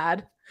feel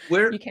bad.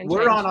 We're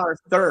on our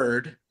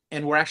third,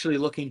 and we're actually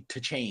looking to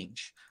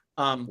change.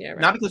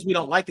 Not because we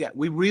don't like that.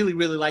 We really,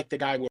 really like the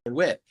guy we're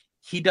with.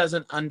 he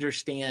doesn't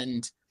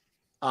understand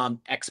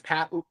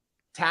expat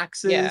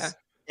taxes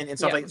and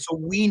stuff like that. So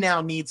we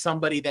now need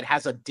somebody that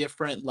has a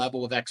different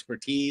level of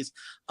expertise.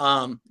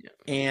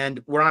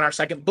 And we're on our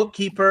second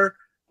bookkeeper.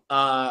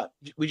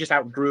 We just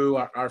outgrew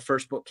our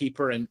first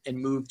bookkeeper and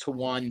moved to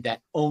one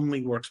that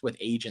only works with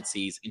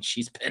agencies, and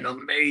she's been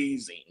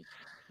amazing.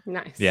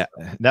 Nice. Yeah,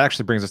 that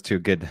actually brings us to a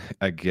good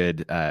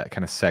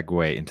kind of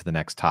segue into the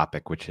next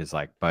topic, which is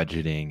like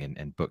budgeting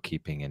and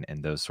bookkeeping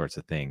and those sorts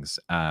of things.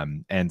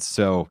 And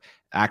so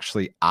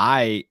actually,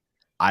 I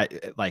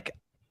like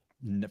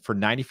for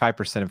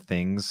 95% of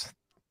things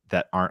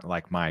that aren't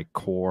like my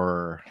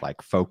core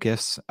like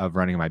focus of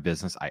running my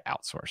business, I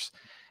outsource.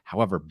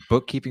 However,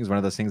 bookkeeping is one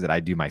of those things that I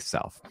do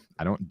myself.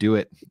 I don't do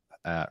it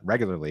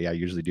regularly. I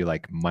usually do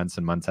like months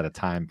and months at a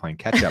time playing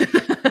catch up.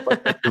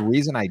 But the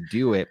reason I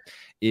do it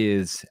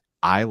is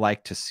I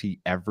like to see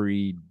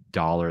every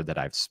dollar that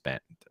I've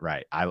spent,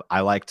 right?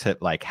 I like to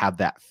like have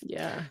that.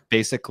 Yeah.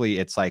 Basically,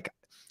 it's like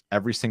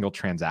every single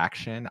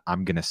transaction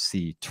I'm going to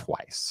see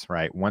twice,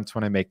 right? Once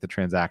when I make the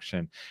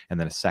transaction, and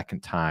then a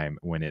second time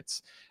when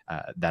it's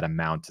that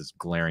amount is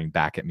glaring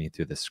back at me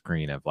through the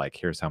screen of like,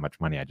 here's how much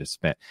money I just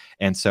spent.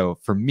 And so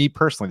for me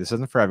personally, this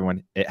isn't for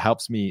everyone. It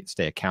helps me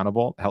stay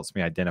accountable. It helps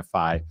me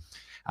identify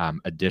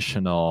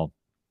additional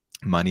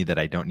money that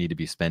I don't need to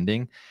be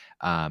spending,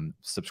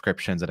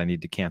 subscriptions that I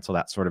need to cancel,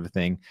 that sort of a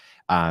thing.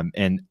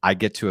 And I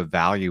get to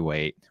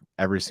evaluate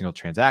every single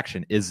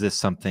transaction. Is this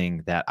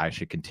something that I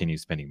should continue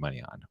spending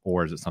money on,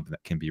 or is it something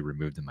that can be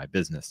removed in my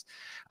business?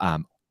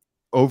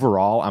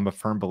 Overall, I'm a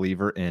firm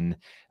believer in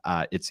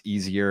it's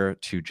easier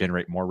to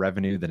generate more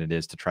revenue than it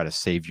is to try to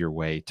save your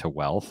way to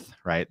wealth,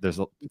 right? There's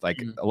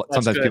like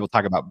sometimes people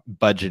talk about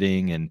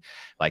budgeting and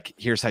like,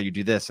 here's how you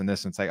do this and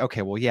this. And it's like,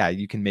 okay, well, yeah,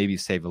 you can maybe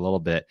save a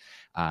little bit.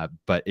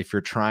 But if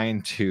you're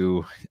trying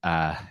to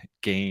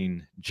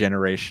gain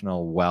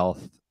generational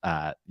wealth,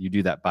 you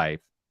do that by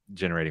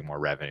generating more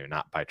revenue,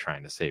 not by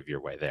trying to save your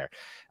way there.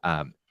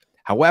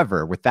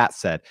 However, with that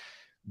said,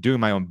 doing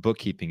my own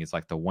bookkeeping is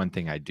like the one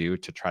thing I do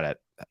to try to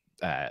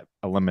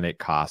eliminate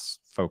costs,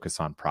 focus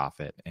on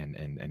profit,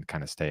 and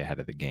kind of stay ahead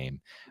of the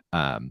game.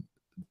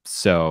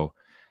 So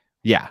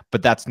yeah,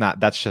 but that's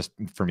just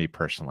for me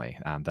personally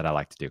that I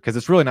like to do, because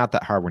it's really not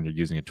that hard when you're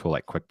using a tool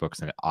like QuickBooks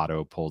and it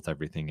auto pulls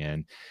everything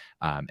in.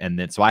 And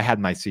then so I had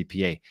my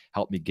CPA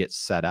help me get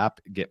set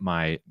up, get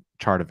my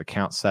chart of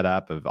accounts set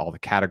up of all the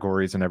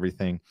categories and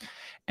everything.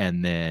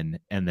 And then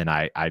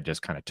I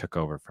just kind of took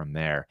over from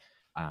there.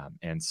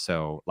 And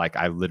so like,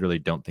 I literally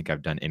don't think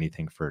I've done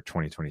anything for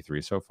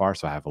 2023 so far.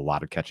 So I have a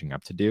lot of catching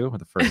up to do with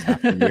the first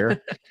half of the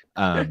year.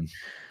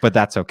 But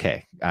that's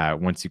okay.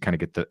 Once you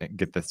kind of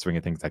get the swing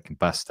of things, I can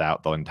bust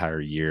out the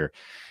entire year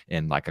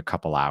in like a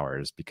couple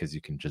hours, because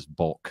you can just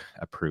bulk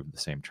approve the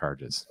same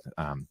charges.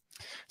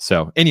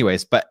 So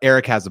anyways, but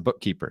Eric has a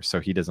bookkeeper, so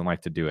he doesn't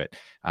like to do it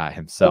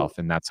himself,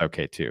 and that's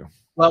okay too.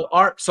 Well,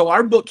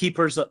 our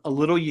bookkeeper's a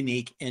little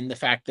unique in the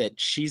fact that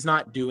she's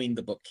not doing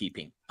the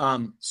bookkeeping.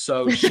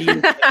 So she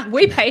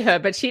we pay her,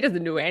 but she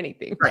doesn't do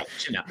anything. Right.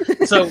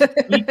 So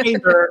we pay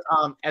her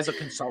as a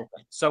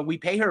consultant. So we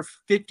pay her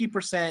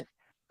 50%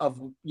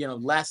 of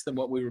less than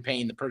what we were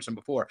paying the person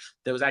before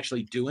that was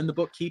actually doing the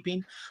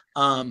bookkeeping.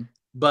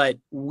 But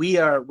we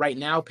are right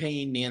now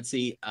paying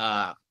Nancy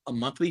a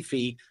monthly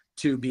fee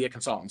to be a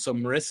consultant. So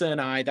Marissa and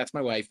I, that's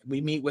my wife,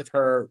 we meet with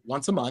her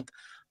once a month.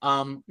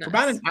 For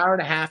about an hour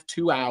and a half,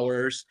 2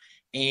 hours.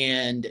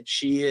 And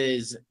she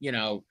is,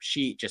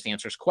 she just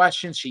answers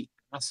questions. She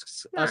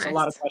asks us a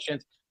lot of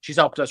questions. She's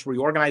helped us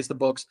reorganize the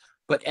books.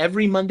 But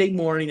every Monday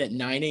morning at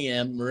 9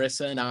 a.m.,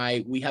 Marissa and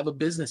I, we have a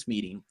business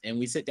meeting and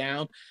we sit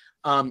down.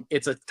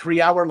 It's a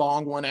 3-hour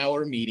long, 1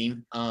 hour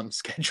meeting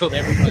scheduled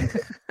every Monday.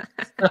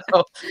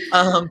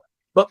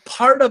 But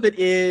part of it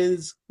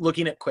is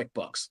looking at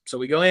QuickBooks. So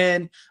we go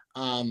in,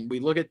 we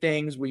look at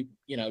things, we,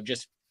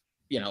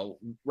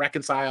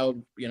 reconcile,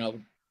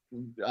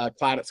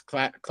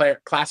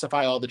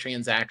 classify all the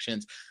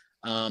transactions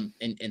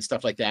and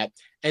stuff like that.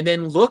 And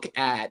then look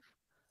at,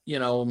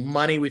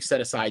 money we've set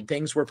aside,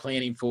 things we're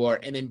planning for,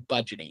 and then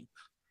budgeting.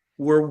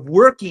 We're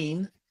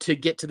working to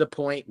get to the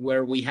point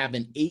where we have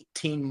an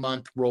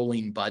 18-month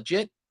rolling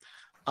budget.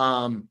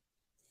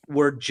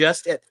 We're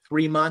just at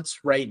 3 months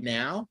right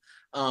now.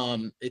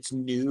 It's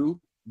new,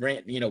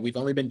 we've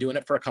only been doing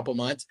it for a couple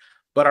months,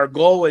 but our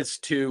goal is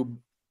to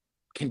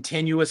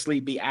continuously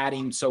be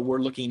adding. So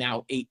we're looking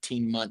out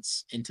 18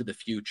 months into the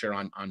future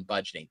on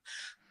budgeting.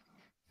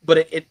 But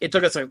it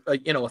took us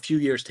a few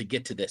years to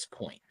get to this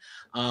point.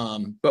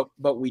 But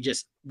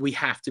we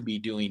have to be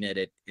doing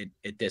it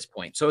at this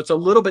point. So it's a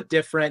little bit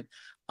different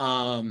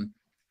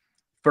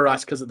for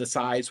us because of the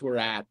size we're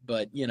at,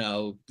 but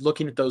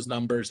looking at those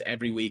numbers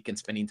every week and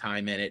spending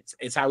time in it,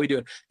 it's how we do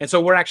it. And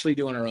so we're actually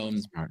doing our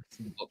own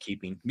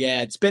bookkeeping.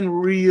 Yeah, it's been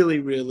really,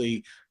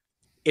 really,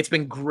 it's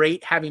been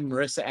great having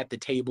Marissa at the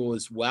table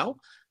as well.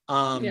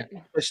 Now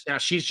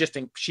she's just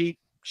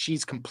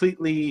she's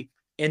completely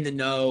in the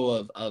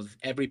know of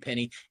every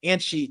penny,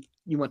 and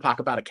you want to talk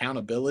about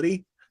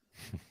accountability.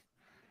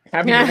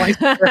 Having your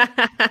wife,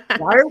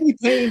 why are we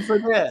paying for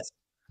this?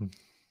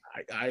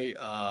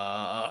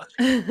 I'll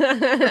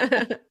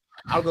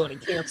go in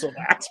and cancel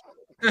that.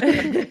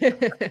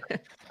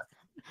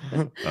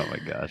 Oh my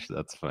gosh,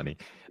 that's funny.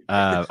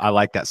 I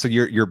like that. So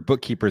your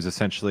bookkeeper is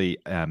essentially,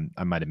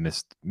 I might have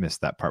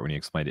missed that part when you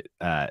explained it.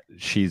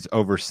 She's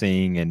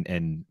overseeing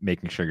and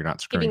making sure you're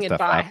not screwing Giving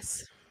stuff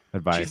advice. up.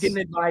 Advice. She's giving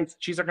advice.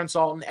 She's a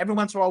consultant. Every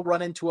once in a while, I'll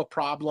run into a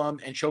problem,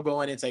 and she'll go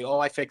in and say, "Oh,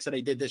 I fixed it.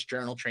 I did this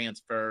journal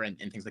transfer and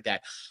things like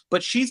that."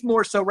 But she's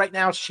more so right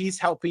now. She's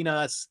helping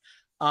us.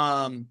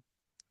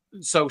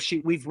 So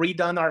we've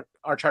redone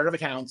our chart of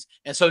accounts,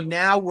 and so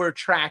now we're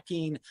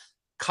tracking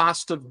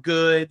cost of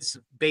goods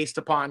based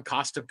upon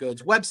cost of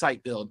goods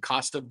website build,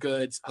 cost of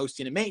goods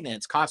hosting and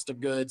maintenance, cost of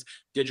goods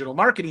digital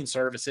marketing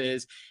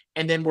services,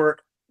 and then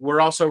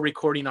we're also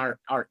recording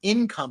our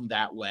income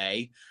that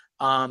way.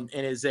 And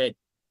is it,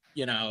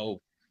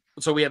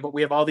 so we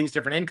have all these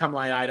different income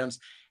line items,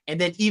 and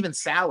then even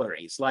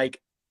salaries,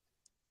 like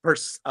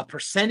a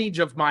percentage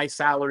of my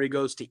salary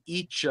goes to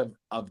each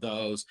of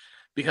those,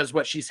 because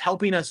what she's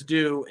helping us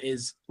do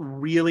is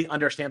really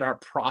understand our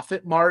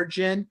profit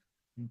margin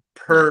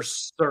per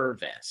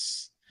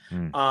service.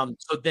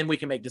 So then we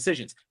can make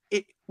decisions.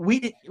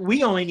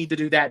 We only need to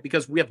do that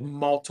because we have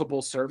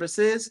multiple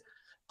services.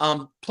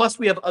 Plus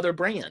we have other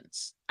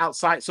brands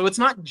outside. So it's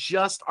not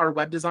just our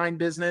web design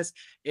business.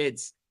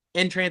 It's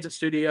In Transit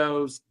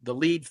Studios, the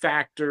Lead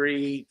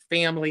Factory,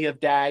 family of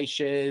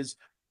dashes.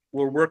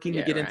 We're working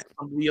to get into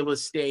some real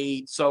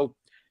estate. So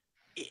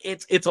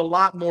it's a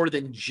lot more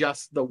than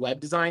just the web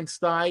design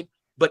side.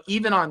 But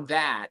even on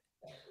that,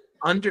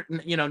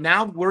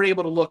 now we're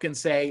able to look and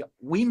say,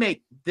 we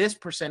make this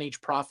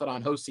percentage profit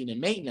on hosting and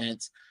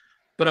maintenance,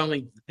 but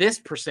only this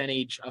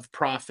percentage of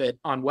profit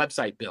on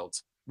website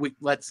builds.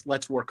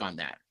 Let's work on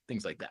that.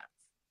 Things like that.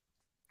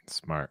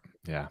 Smart.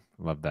 Yeah.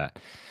 Love that.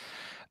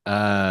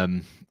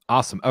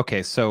 Awesome.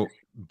 Okay. So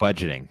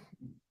budgeting,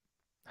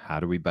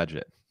 how do we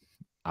budget?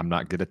 I'm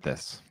not good at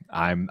this.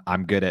 I'm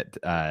good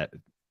at,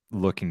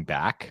 looking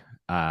back.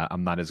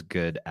 I'm not as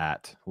good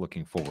at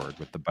looking forward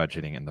with the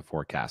budgeting and the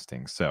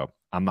forecasting. So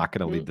I'm not going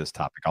to lead this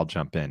topic. I'll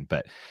jump in,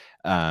 but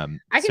I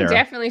can Sarah?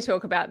 definitely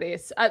talk about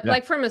this,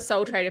 like from a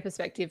sole trader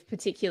perspective,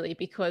 particularly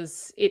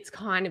because it's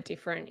kind of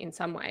different in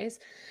some ways.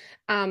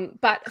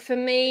 But for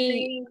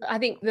me, I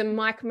think the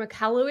Mike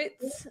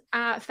Michalowicz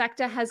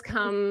factor has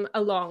come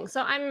along.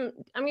 So I'm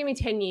going to be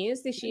 10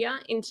 years this year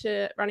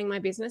into running my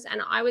business.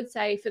 And I would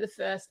say for the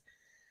first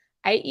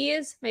 8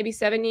 years, maybe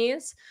 7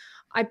 years,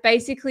 I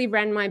basically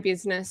ran my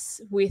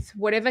business with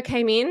whatever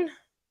came in,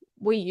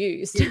 we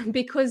used,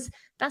 because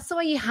that's the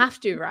way you have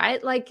to,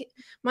 right? Like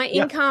my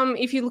income,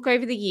 if you look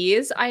over the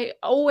years, I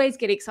always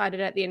get excited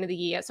at the end of the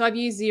year. So I've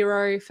used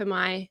Xero for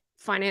my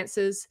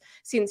finances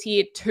since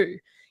year 2.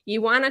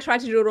 Year 1, I tried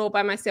to do it all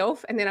by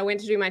myself. And then I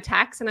went to do my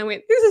tax and I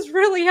went, this is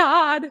really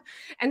hard.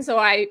 And so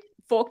I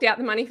forked out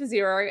the money for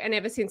Xero. And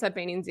ever since I've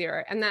been in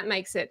Xero, and that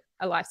makes it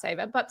a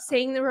lifesaver. But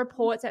seeing the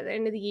reports at the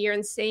end of the year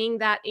and seeing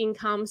that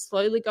income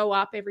slowly go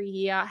up every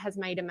year has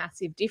made a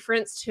massive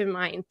difference to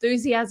my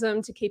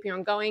enthusiasm to keeping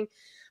on going.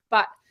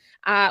 But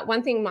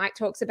one thing Mike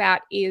talks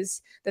about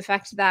is the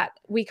fact that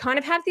we kind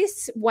of have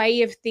this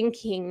way of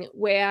thinking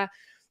where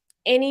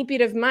any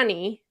bit of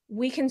money,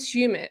 we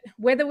consume it,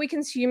 whether we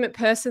consume it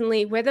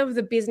personally, whether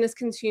the business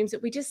consumes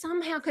it, we just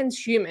somehow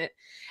consume it.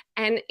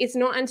 And it's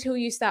not until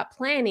you start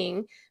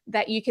planning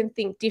that you can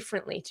think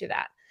differently to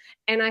that.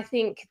 And I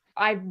think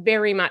I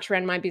very much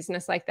ran my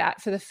business like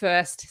that for the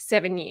first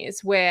 7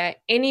 years, where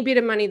any bit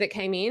of money that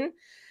came in,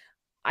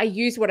 I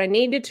used what I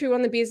needed to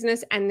on the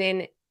business. And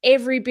then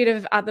every bit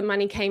of other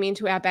money came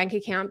into our bank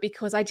account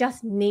because I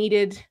just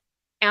needed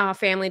our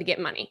family to get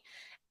money.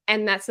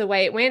 And that's the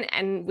way it went.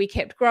 And we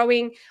kept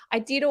growing. I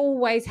did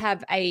always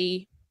have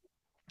a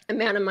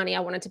amount of money I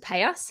wanted to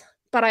pay us,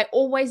 but I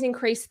always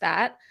increased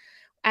that.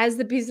 As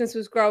the business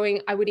was growing,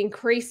 I would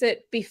increase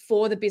it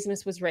before the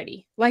business was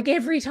ready, like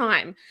every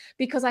time,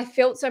 because I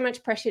felt so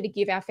much pressure to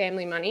give our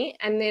family money.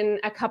 And then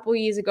a couple of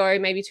years ago,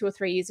 maybe 2 or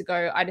 3 years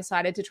ago, I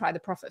decided to try the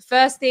profit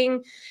first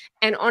thing.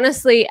 And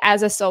honestly,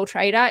 as a sole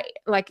trader,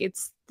 like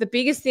it's the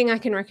biggest thing I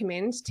can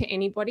recommend to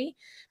anybody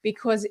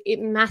because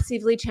it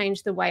massively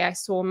changed the way I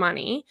saw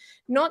money.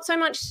 Not so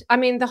much, I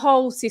mean, the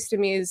whole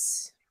system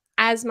is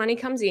as money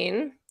comes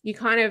in,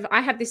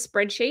 I have this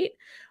spreadsheet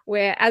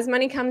where as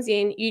money comes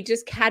in, you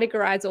just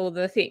categorize all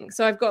the things.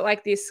 So I've got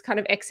like this kind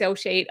of Excel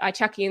sheet I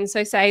chuck in.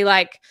 So say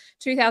like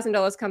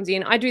 $2,000 comes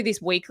in. I do this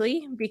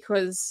weekly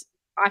because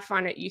I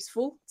find it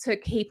useful to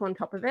keep on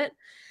top of it.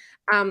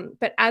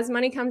 But as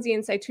money comes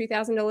in, say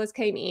 $2,000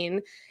 came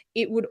in,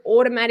 it would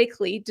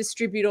automatically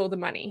distribute all the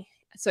money.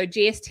 So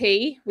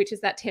GST, which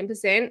is that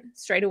 10%,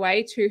 straight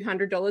away,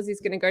 $200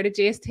 is going to go to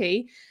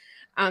GST.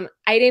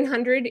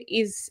 $1,800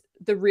 is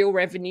the real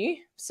revenue.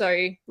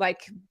 So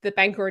like the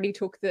bank already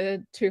took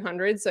the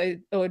 200,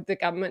 or the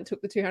government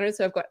took the 200.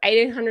 So I've got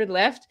 $1,800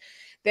 left.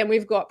 Then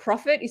we've got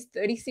profit is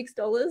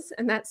 $36,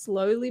 and that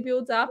slowly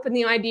builds up. And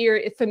the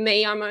idea for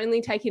me, I'm only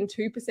taking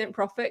 2%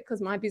 profit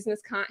because my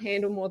business can't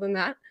handle more than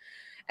that.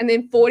 And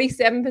then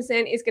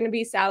 47% is going to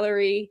be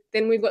salary.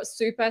 Then we've got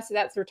super. So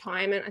that's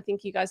retirement. I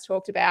think you guys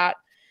talked about.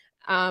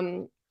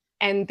 And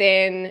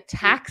then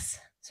tax.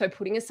 So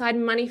putting aside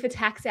money for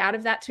tax out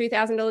of that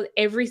 $2,000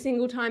 every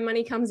single time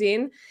money comes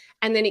in.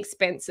 And then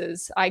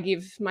expenses. I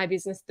give my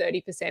business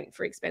 30%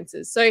 for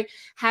expenses. So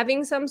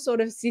having some sort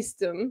of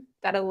system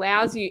that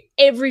allows you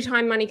every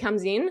time money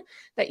comes in,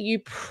 that you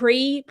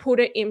pre-put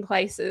it in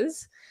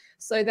places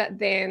so that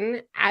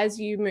then as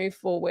you move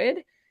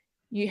forward,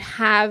 you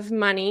have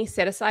money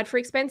set aside for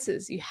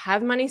expenses. You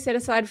have money set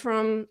aside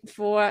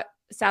for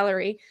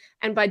salary.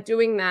 And by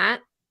doing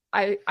that,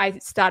 I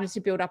started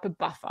to build up a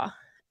buffer,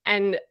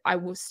 and I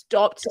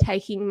stopped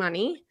taking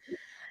money.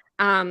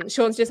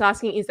 Sean's just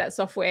asking, is that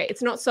software?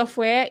 It's not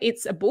software.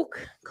 It's a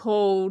book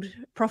called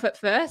Profit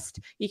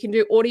First. You can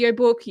do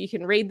audiobook. You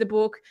can read the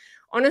book.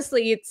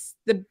 Honestly, it's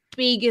the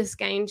biggest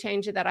game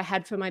changer that I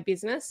had for my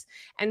business.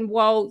 And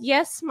while,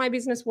 yes, my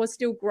business was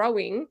still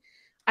growing,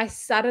 I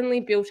suddenly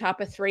built up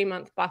a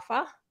 3-month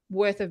buffer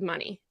worth of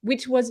money,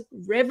 which was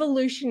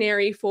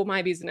revolutionary for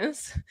my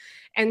business.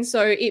 And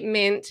so it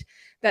meant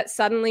that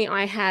suddenly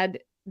I had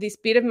this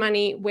bit of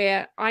money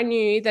where I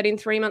knew that in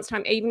 3 months'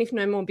 time, even if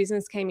no more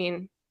business came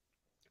in,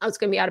 I was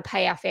going to be able to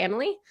pay our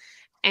family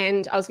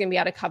and I was going to be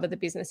able to cover the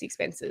business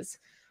expenses.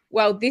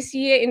 Well, this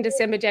year in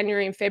December,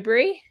 January, and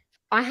February,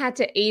 I had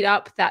to eat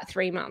up that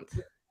 3-month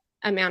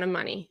amount of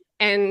money.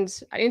 And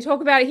I didn't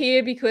talk about it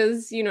here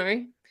because,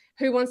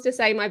 who wants to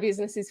say my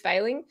business is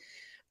failing?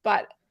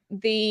 But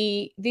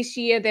this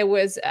year there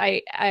was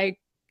a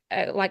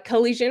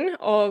collision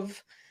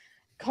of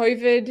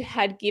COVID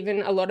had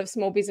given a lot of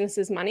small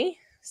businesses money.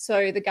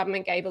 So the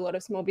government gave a lot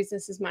of small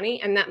businesses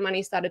money, and that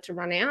money started to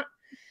run out.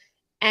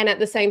 And at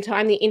the same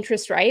time, the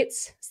interest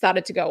rates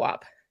started to go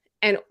up.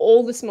 And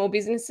all the small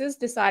businesses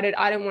decided,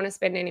 I don't want to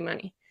spend any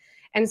money.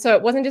 And so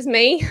it wasn't just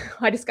me.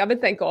 I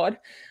discovered, thank God,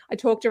 I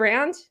talked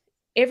around,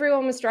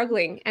 everyone was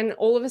struggling. And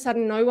all of a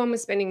sudden, no one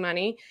was spending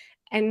money.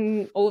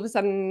 And all of a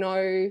sudden,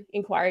 no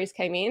inquiries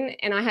came in.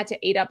 And I had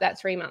to eat up that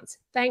 3 months.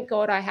 Thank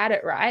God I had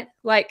it, right?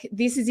 Like,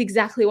 this is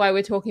exactly why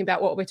we're talking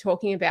about what we're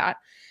talking about.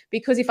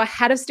 Because if I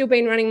had have still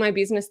been running my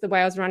business the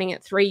way I was running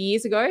it 3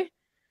 years ago,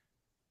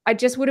 I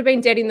just would have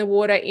been dead in the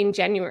water in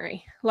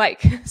January,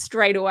 like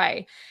straight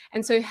away.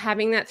 And so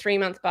having that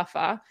 3-month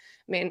buffer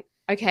meant,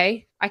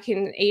 okay, I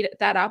can eat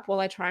that up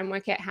while I try and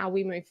work out how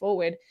we move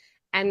forward.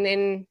 And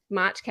then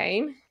March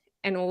came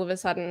and all of a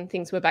sudden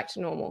things were back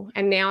to normal.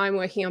 And now I'm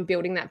working on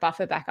building that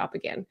buffer back up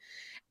again.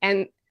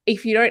 And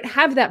if you don't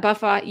have that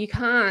buffer, you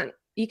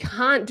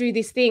can't do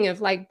this thing of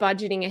like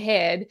budgeting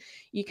ahead.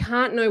 You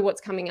can't know what's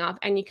coming up,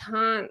 and you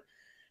can't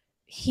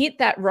hit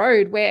that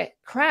road where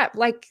crap,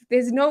 like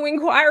there's no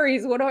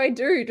inquiries. What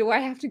do? Do I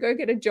have to go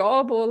get a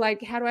job, or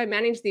like, how do I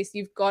manage this?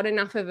 You've got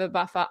enough of a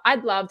buffer.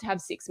 I'd love to have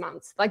 6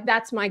 months. Like,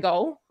 that's my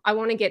goal. I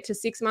want to get to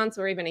 6 months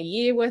or even a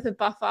year worth of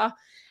buffer.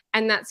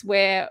 And that's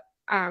where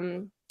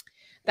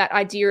that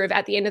idea of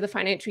at the end of the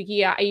financial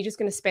year, are you just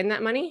going to spend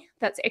that money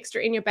that's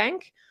extra in your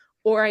bank?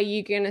 Or are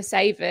you going to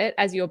save it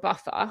as your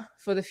buffer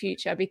for the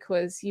future,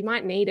 because you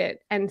might need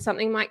it and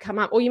something might come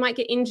up, or you might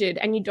get injured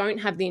and you don't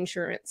have the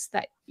insurance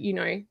that,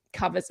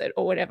 covers it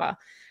or whatever,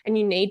 and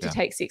you need to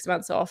take 6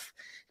 months off.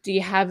 Do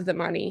you have the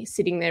money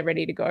sitting there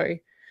ready to go?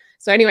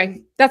 So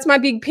anyway, that's my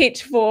big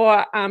pitch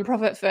for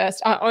Profit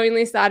First. I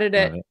only started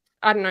it,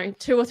 I don't know,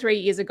 2 or 3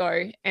 years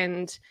ago,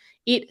 and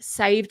it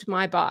saved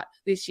my butt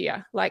this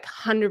year, like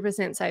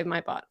 100% saved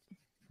my butt.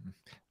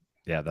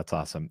 Yeah, that's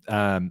awesome.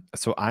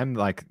 So I'm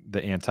like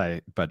the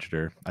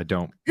anti-budgeter. I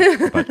don't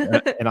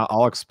budget, and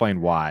I'll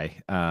explain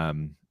why.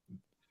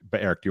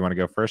 But Eric, do you want to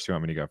go first? Or do you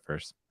want me to go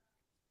first?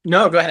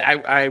 No, go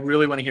ahead. I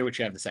really want to hear what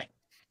you have to say.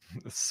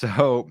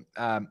 So,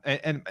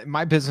 and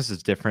my business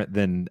is different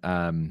than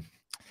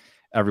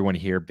everyone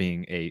here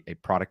being a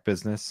product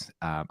business.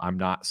 I'm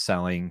not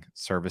selling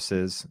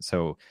services.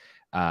 So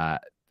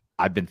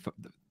I've been,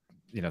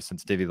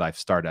 since Divi Life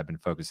started, I've been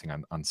focusing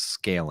on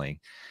scaling.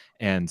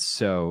 And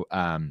so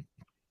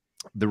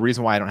the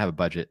reason why I don't have a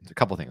budget, a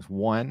couple of things.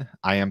 One,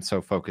 I am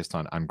so focused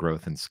on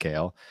growth and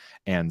scale.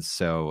 And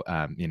so,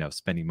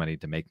 spending money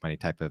to make money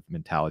type of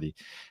mentality.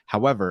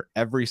 However,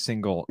 every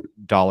single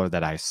dollar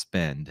that I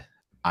spend,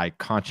 I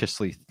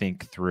consciously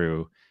think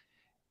through,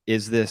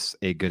 is this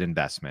a good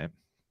investment?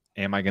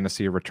 Am I going to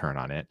see a return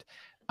on it?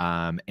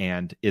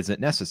 And is it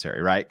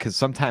necessary, right? Because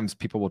sometimes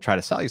people will try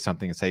to sell you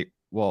something and say,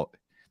 well,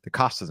 the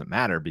cost doesn't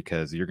matter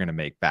because you're going to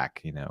make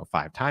back,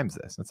 5 times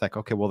this. It's like,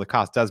 okay, well, the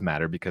cost does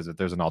matter, because if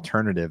there's an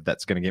alternative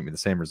that's going to get me the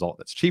same result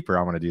that's cheaper,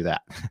 I want to do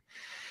that.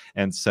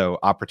 And so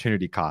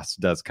opportunity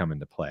cost does come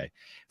into play.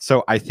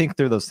 So I think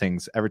through those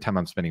things every time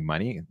I'm spending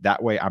money.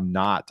 That way I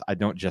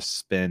don't just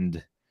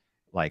spend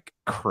like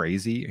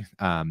crazy.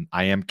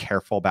 I am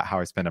careful about how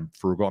I spend. I'm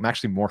frugal. I'm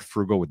actually more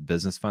frugal with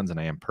business funds than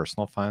I am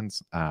personal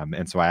funds.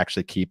 And so I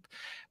actually keep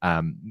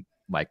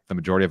like the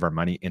majority of our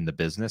money in the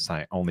business.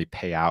 I only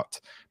pay out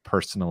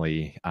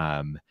personally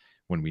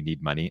when we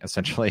need money,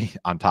 essentially,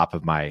 on top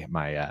of my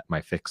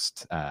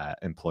fixed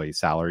employee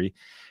salary.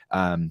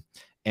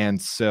 And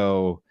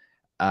so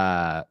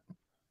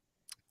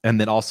And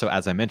then also,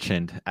 as I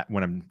mentioned,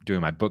 when I'm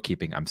doing my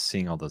bookkeeping, I'm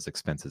seeing all those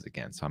expenses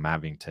again. So I'm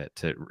having to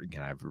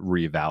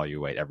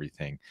reevaluate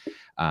everything.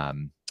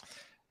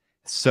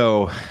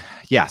 So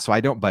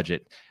I don't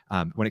budget.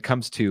 When it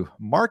comes to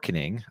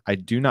marketing, I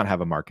do not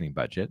have a marketing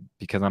budget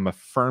because I'm a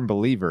firm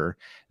believer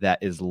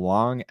that as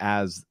long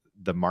as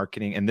the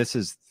marketing, and this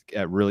is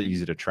really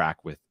easy to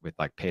track with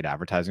like paid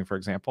advertising, for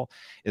example,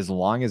 as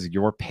long as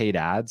your paid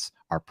ads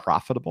are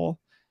profitable,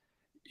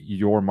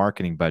 your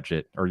marketing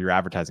budget or your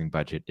advertising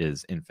budget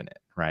is infinite,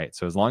 right?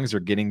 So as long as you're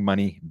getting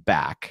money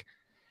back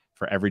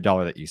for every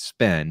dollar that you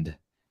spend,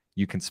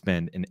 you can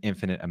spend an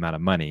infinite amount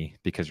of money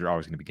because you're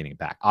always going to be getting it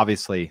back.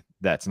 Obviously,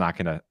 that's not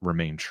going to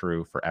remain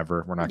true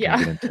forever. We're not going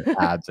to get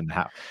into ads and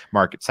how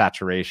market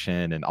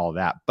saturation and all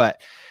that.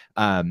 But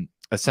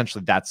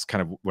essentially, that's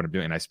kind of what I'm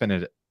doing. And I spend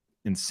an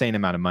insane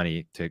amount of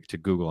money to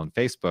Google and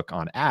Facebook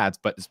on ads,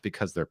 but it's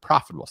because they're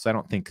profitable. So I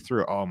don't think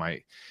through,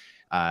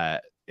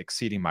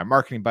 exceeding my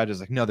marketing budget. Is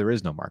like, no, there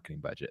is no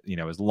marketing budget.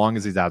 As long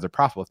as these ads are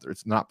profitable. If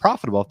it's not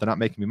profitable, if they're not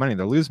making me money,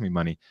 they're losing me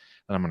money,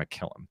 then I'm going to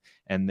kill them.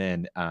 And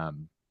then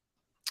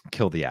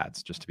kill the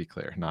ads, just to be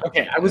clear.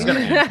 I was going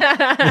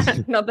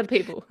to not the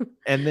people.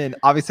 And then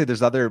obviously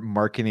there's other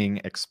marketing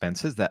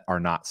expenses that are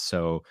not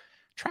so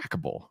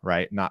trackable,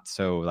 right? Not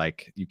so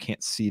like you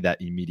can't see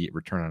that immediate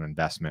return on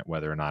investment,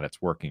 whether or not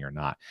it's working or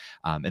not.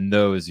 And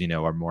those,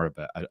 are more of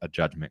a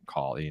judgment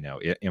call.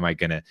 Am I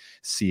going to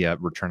see a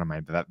return on my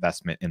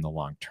investment in the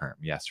long term?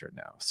 Yes or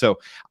no? So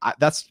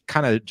that's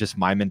kind of just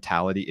my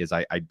mentality is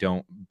I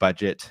don't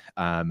budget.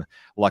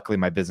 Luckily,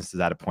 my business is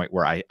at a point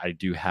where I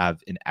do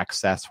have an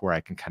excess where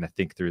I can kind of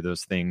think through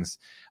those things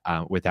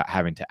without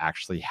having to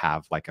actually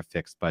have like a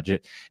fixed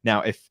budget.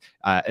 Now,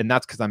 and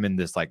that's because I'm in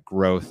this like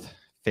growth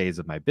phase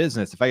of my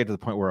business. If I get to the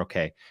point where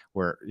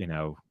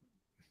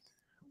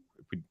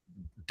we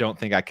don't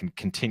think I can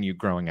continue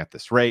growing at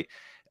this rate,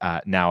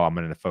 now I'm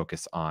going to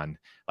focus on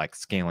like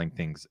scaling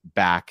things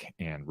back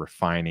and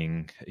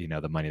refining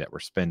the money that we're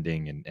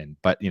spending,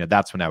 but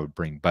that's when I would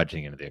bring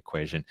budgeting into the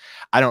equation.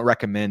 I don't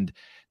recommend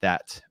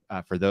that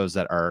for those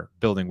that are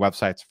building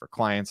websites for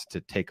clients to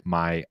take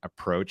my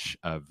approach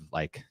of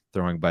like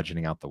throwing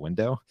budgeting out the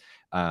window,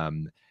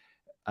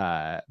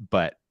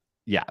 but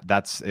yeah,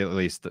 that's at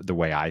least the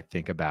way I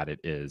think about it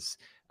is,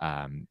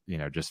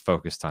 just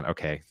focused on,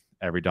 okay,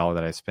 every dollar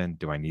that I spend,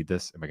 do I need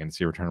this? Am I going to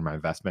see a return on my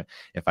investment?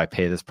 If I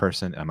pay this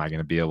person, am I going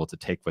to be able to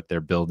take what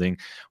they're building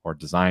or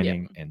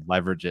designing and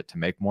leverage it to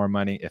make more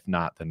money? If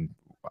not, then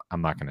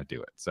I'm not going to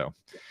do it. So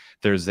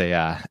there's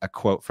a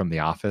quote from The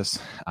Office.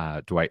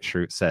 Dwight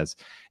Schrute says,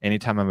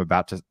 anytime I'm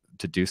about to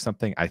do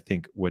something, I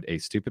think, would a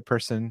stupid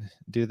person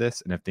do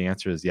this? And if the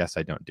answer is yes,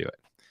 I don't do it.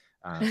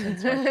 And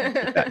so I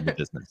think that in the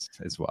business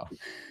as well.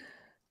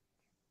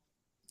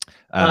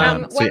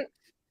 I'm sorry.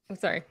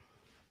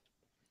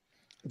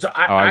 So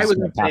I was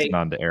going to pass it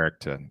on to Eric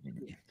to.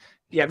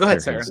 Yeah, go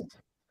ahead, Sarah.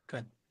 Go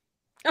ahead.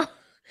 Oh,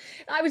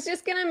 I was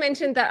just going to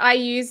mention that I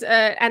use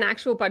an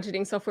actual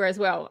budgeting software as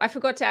well. I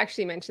forgot to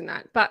actually mention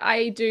that, but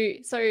I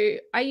do. So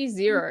I use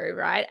Xero,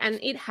 right? And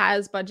it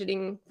has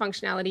budgeting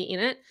functionality in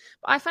it,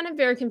 but I find it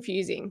very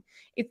confusing.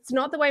 It's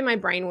not the way my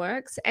brain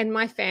works. And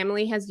my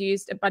family has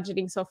used a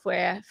budgeting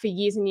software for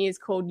years and years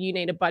called You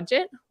Need a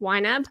Budget,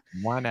 YNAB.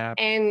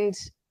 And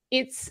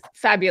it's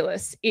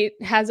fabulous. It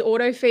has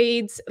auto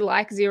feeds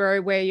like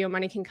Xero where your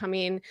money can come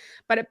in,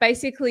 but it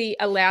basically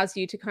allows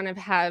you to kind of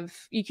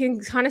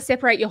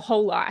separate your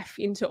whole life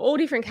into all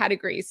different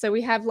categories. So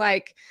we have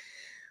like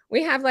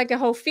a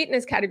whole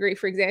fitness category,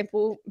 for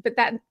example, but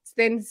that's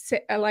then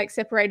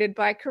separated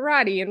by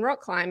karate and rock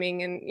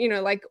climbing and,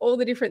 like all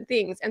the different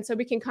things. And so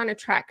we can kind of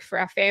track for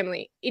our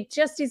family. It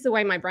just is the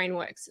way my brain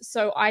works.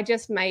 So I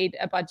just made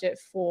a budget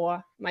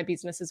for my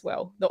business as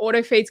well. The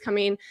auto feeds come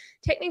in.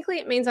 Technically,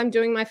 it means I'm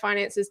doing my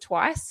finances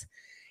twice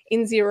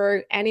in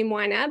Xero and in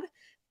YNAB,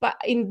 but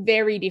in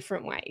very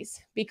different ways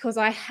because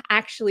I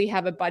actually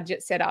have a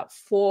budget set up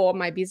for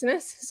my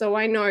business. So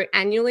I know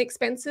annual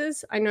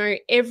expenses. I know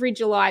every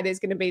July there's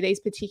going to be these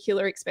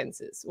particular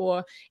expenses,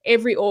 or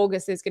every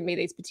August there's going to be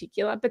these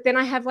particular, but then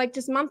I have like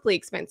just monthly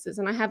expenses,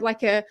 and I have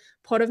like a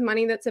pot of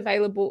money that's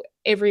available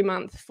every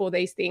month for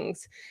these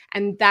things.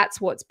 And that's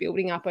what's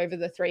building up over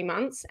the 3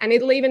 months. And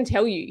it'll even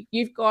tell you,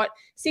 you've got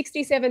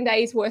 67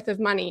 days worth of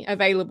money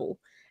available.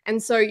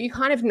 And so you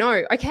kind of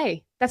know,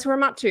 okay, that's where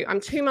I'm up to.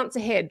 I'm 2 months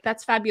ahead.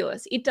 That's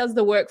fabulous. It does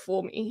the work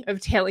for me of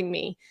telling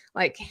me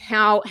like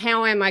how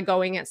am I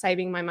going at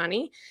saving my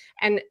money?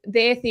 And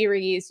their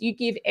theory is you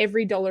give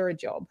every dollar a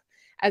job.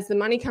 As the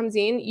money comes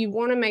in, you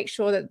want to make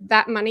sure that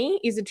that money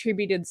is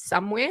attributed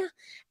somewhere,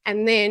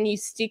 and then you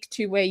stick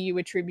to where you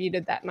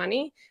attributed that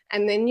money,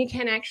 and then you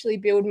can actually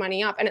build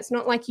money up. And it's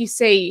not like you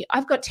see,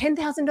 I've got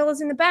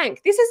 $10,000 in the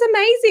bank. This is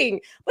amazing.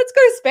 Let's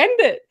go spend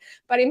it.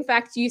 But in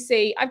fact, you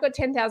see, I've got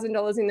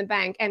 $10,000 in the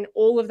bank, and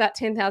all of that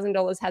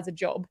 $10,000 has a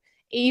job,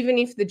 even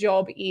if the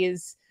job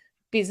is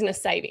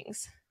business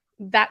savings.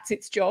 That's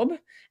its job.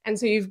 And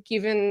so you've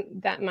given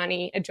that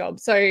money a job.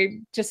 So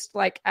just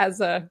like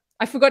as a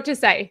I forgot to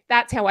say,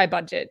 that's how I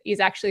budget, is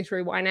actually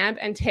through YNAB.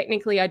 And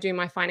technically I do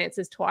my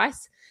finances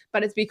twice,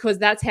 but it's because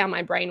that's how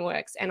my brain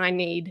works. And I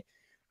need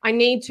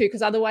to,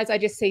 because otherwise I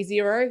just see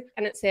zero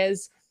and it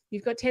says,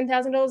 you've got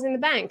 $10,000 in the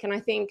bank. And I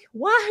think,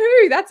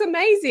 wahoo, that's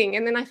amazing.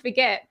 And then I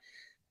forget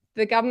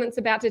the government's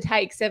about to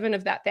take 7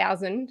 of that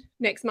 1,000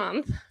 next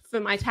month for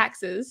my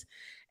taxes.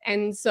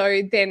 And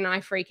so then I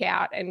freak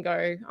out and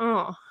go,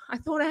 oh, I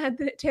thought I had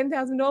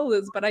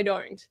 $10,000, but I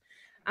don't.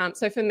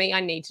 So for me,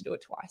 I need to do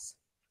it twice,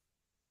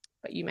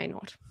 but you may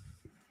not.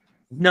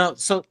 No,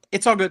 so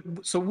it's all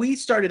good. So we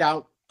started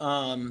out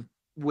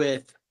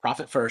with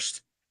Profit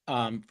First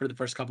for the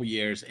first couple of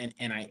years, and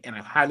I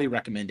highly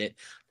recommend it.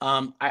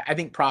 I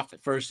think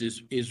Profit First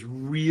is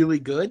really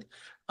good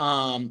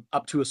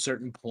up to a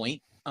certain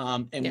point,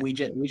 and we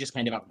just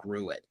kind of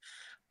outgrew it.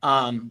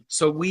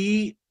 So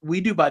we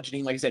do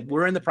budgeting. Like I said,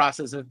 we're in the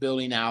process of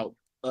building out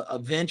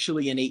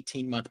eventually an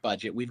 18-month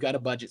budget. We've got a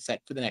budget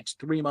set for the next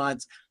 3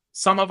 months.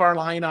 Some of our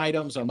line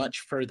items are much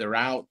further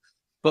out,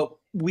 but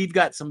we've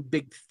got some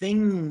big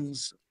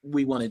things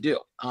we want to do.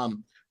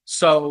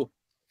 So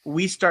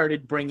we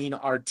started bringing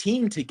our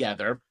team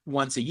together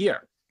once a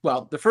year.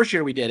 Well, the first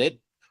year we did it,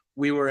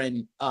 we were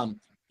in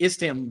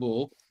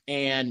Istanbul,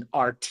 and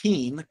our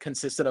team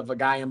consisted of a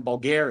guy in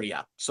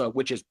Bulgaria,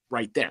 which is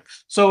right there.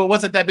 So it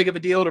wasn't that big of a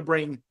deal to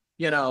bring,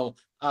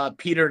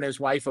 Peter and his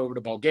wife over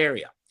to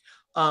Bulgaria.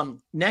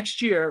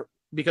 Next year,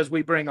 because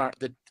we bring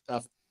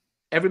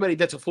everybody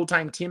that's a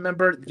full-time team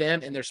member,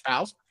 them and their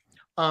spouse.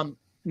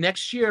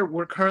 Next year,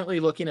 we're currently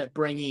looking at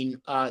bringing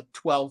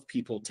 12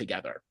 people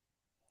together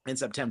in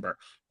September.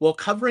 Well,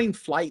 covering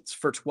flights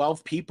for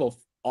 12 people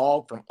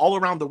from all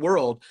around the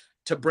world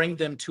to bring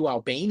them to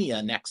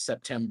Albania next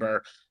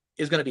September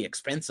is going to be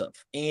expensive.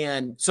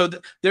 And so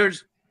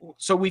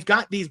so we've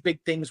got these big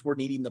things we're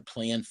needing to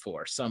plan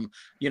for, some,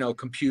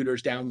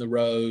 computers down the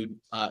road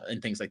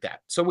and things like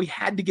that. So we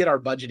had to get our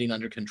budgeting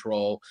under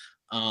control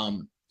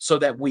so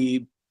that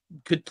we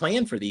could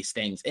plan for these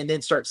things and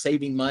then start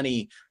saving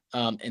money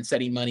and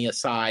setting money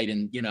aside.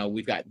 And,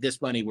 we've got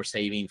this money we're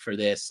saving for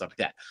this, stuff like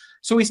that.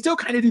 So we still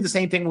kind of do the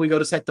same thing when we go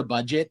to set the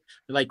budget.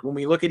 Like when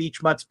we look at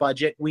each month's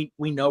budget, we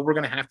know we're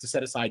going to have to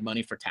set aside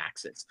money for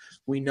taxes.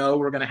 We know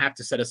we're going to have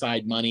to set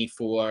aside money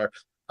for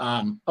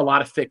a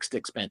lot of fixed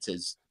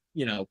expenses,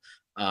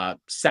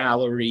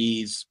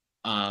 salaries,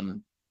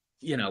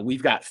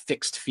 we've got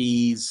fixed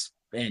fees,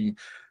 and,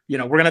 we're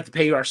going to have to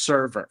pay our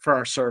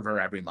server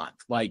every month.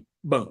 Like,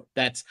 boom,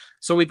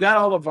 so we've got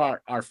all of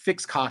our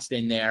fixed cost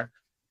in there.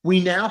 We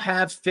now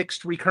have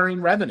fixed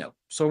recurring revenue.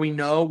 So we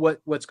know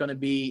what's going to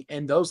be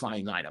in those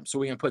line items. So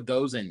we're going to put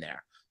those in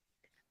there.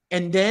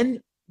 And then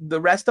the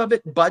rest of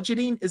it,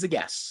 budgeting is a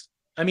guess.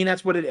 I mean,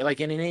 that's what it is. Like,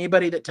 and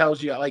anybody that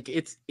tells you, like,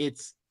 it's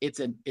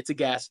a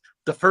guess.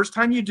 The first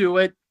time you do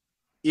it,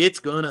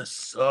 it's gonna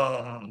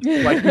suck.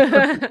 Like,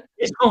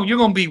 you're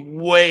gonna be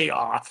way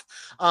off.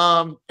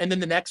 And then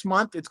the next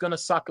month, it's gonna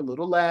suck a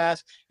little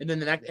less. And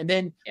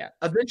then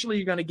eventually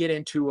you're gonna get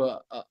into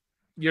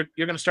you're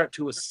gonna start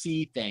to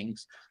see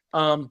things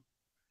and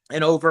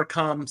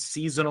overcome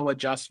seasonal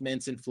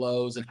adjustments and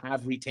flows and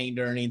have retained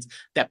earnings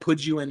that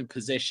puts you in a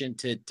position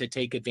to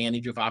take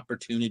advantage of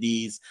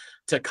opportunities,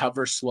 to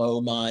cover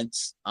slow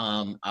months,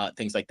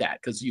 things like that.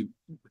 Because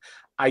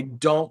I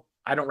don't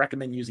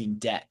recommend using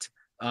debt.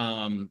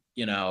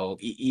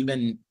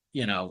 Even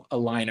a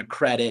line of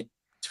credit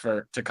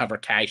to cover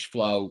cash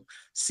flow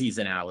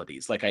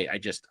seasonalities. Like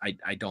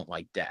I don't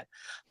like debt.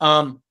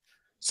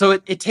 So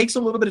it takes a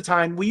little bit of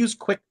time. We use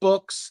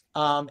QuickBooks,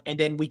 and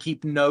then we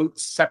keep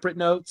notes, separate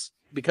notes,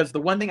 because the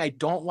one thing I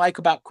don't like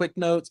about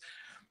QuickNotes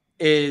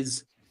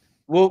is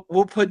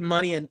we'll put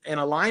money in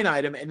a line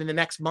item, and then the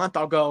next month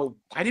I'll go,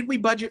 why did we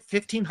budget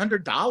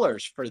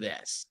 $1,500 for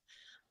this?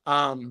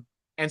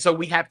 And so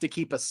we have to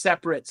keep a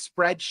separate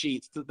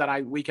spreadsheet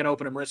that we can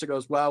open. And Marissa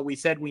goes, well, we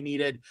said we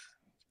needed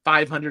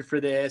 500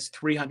 for this,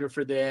 300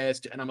 for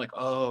this. And I'm like,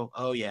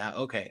 oh yeah.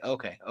 Okay.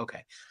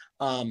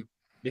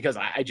 Because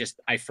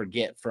I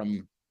forget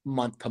from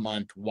month to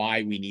month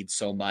why we need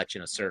so much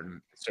in a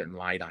certain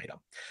line item.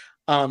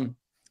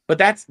 But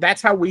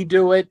that's how we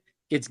do it.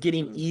 It's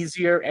getting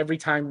easier every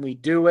time we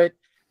do it.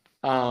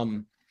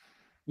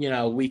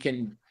 We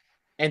can.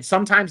 And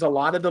sometimes a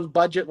lot of the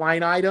budget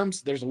line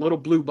items, there's a little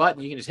blue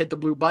button. You can just hit the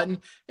blue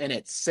button and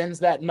it sends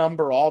that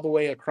number all the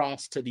way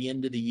across to the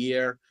end of the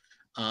year.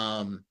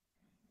 And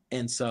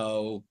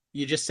so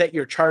you just set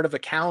your chart of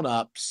account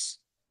ups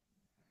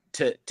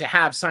to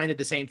have signed at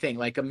the same thing,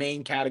 like a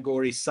main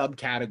category,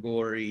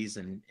 subcategories,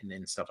 and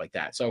then stuff like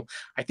that. So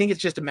I think it's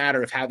just a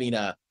matter of having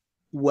a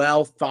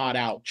well thought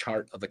out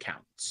chart of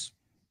accounts.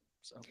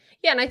 So.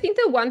 Yeah. And I think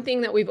the one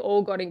thing that we've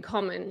all got in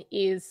common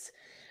is,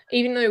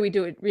 even though we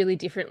do it really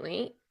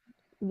differently,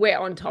 we're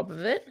on top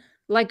of it.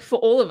 Like for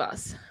all of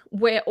us,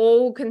 we're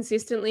all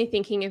consistently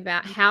thinking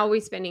about how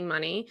we're spending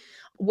money,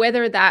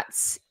 whether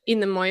that's in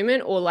the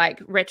moment or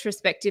like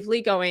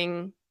retrospectively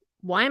going,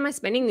 why am I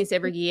spending this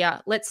every year?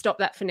 Let's stop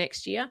that for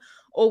next year.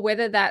 or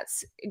whether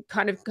that's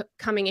kind of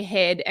coming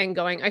ahead and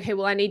going, okay,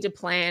 well, I need to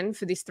plan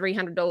for this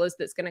 $300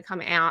 that's going to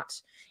come out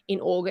in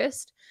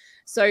August.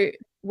 So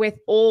we're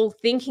all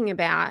thinking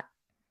about,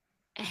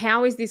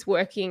 how is this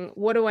working?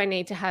 What do I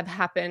need to have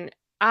happen?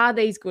 Are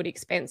these good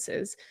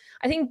expenses?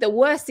 I think the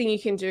worst thing you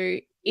can do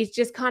is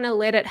just kind of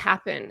let it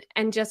happen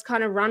and just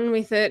kind of run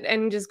with it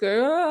and just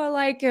go, oh,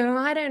 like,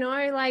 I don't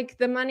know, like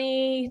the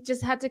money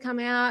just had to come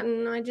out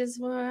and I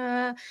just,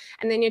 and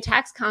then your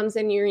tax comes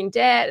and you're in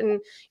debt. And,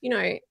 you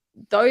know,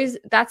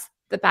 that's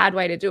the bad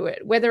way to do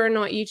it. Whether or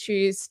not you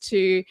choose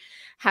to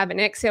have an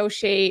Excel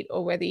sheet,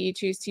 or whether you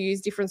choose to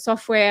use different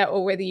software,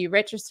 or whether you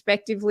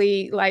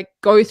retrospectively like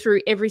go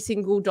through every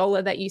single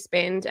dollar that you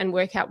spend and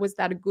work out, was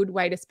that a good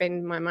way to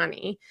spend my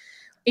money?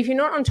 If you're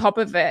not on top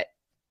of it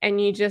and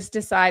you just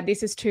decide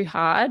this is too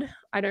hard,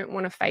 I don't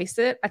want to face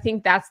it, I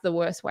think that's the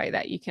worst way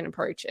that you can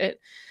approach it.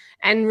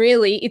 And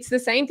really, it's the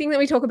same thing that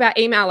we talk about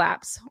email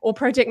apps or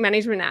project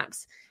management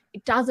apps.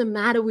 It doesn't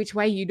matter which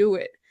way you do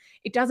it.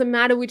 It doesn't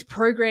matter which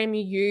program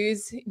you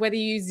use, whether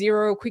you use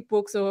Xero or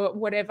QuickBooks or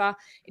whatever.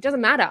 It doesn't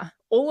matter.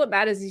 All that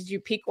matters is you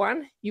pick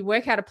one, you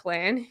work out a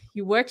plan,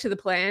 you work to the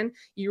plan,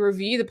 you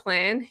review the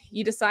plan,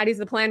 you decide, is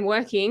the plan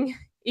working?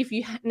 If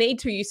you need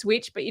to, you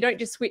switch, but you don't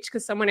just switch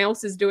because someone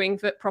else is doing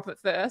profit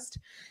first.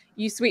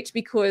 You switch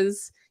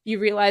because you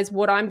realize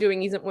what I'm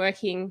doing isn't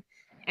working,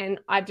 and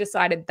I've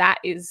decided that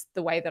is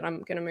the way that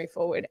I'm going to move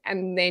forward,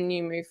 and then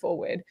you move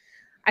forward.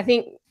 I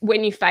think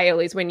when you fail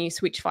is when you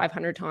switch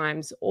 500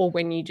 times, or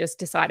when you just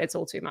decide it's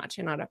all too much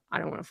and I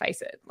don't want to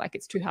face it. Like,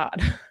 it's too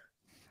hard.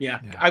 Yeah.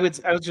 I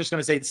was just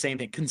going to say the same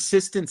thing.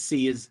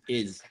 Consistency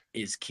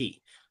is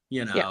key,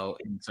 you know? Yeah.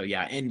 And so,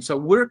 yeah. And so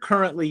we're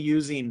currently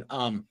using,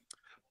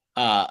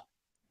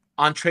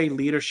 Entree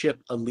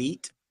Leadership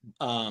Elite,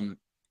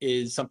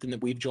 is something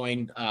that we've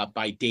joined,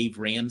 by Dave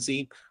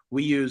Ramsey.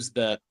 We used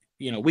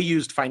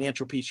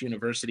Financial Peace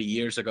University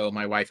years ago,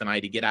 my wife and I,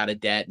 to get out of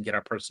debt and get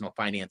our personal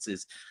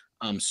finances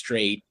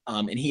straight.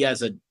 And he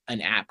has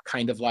an app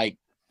kind of like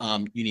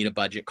You Need a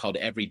Budget, called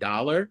Every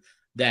Dollar,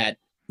 that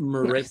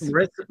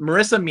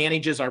Marissa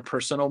manages our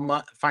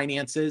personal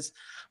finances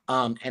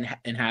and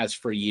has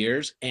for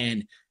years.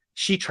 And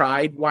she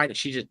tried.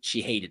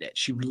 She hated it.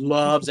 She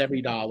loves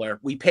Every Dollar.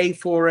 We pay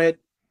for it.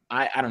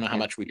 I don't know how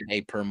much we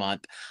pay per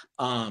month.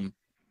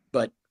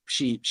 But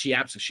she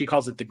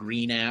calls it the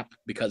green app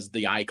because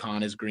the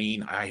icon is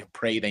green. I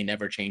pray they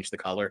never change the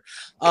color.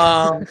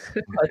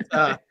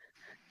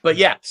 But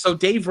yeah, so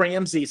Dave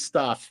Ramsey's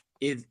stuff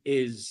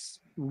is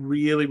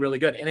really, really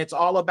good. And it's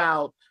all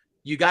about,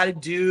 you got to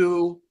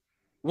do,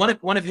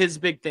 one of his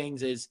big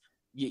things is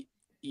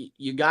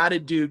you got to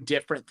do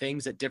different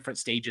things at different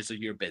stages of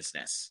your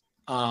business.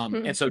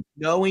 And so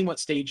knowing what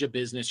stage of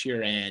business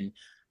you're in,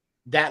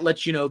 that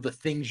lets you know the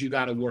things you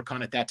got to work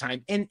on at that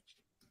time. And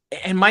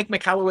Mike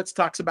Michalowicz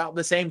talks about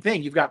the same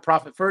thing. You've got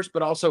profit first,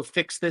 but also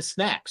fix this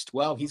next.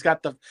 Well, he's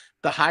got the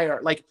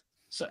higher, like,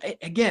 so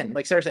again,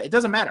 like Sarah said, it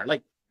doesn't matter.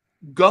 Like,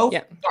 go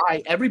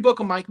buy every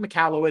book of Mike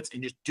Michalowicz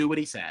and just do what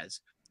he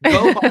says.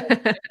 Go buy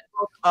every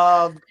book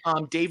of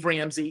Dave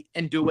Ramsey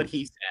and do what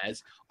he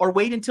says, or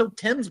wait until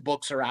Tim's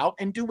books are out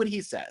and do what he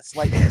says.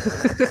 Like,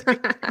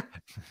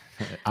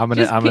 I'm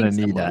gonna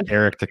need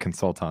Eric to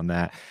consult on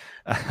that.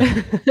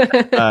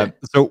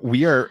 So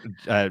we are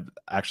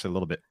actually a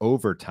little bit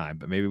over time,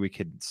 but maybe we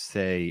could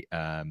say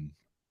a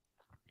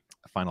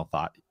final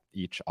thought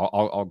each.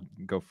 I'll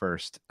go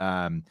first.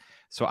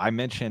 So I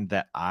mentioned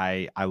that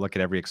I look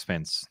at every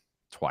expense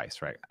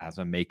twice, right? As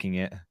I'm making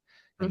it,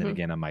 and then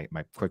again on my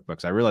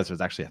QuickBooks. I realized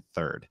there's actually a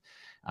third.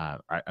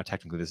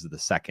 Technically, this is the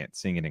second.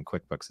 Seeing it in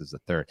QuickBooks is the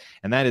third,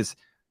 and that is,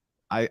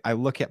 I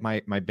look at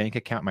my bank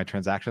account, my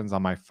transactions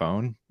on my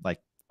phone, like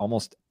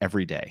almost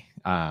every day.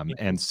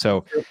 And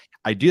so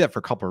I do that for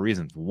a couple of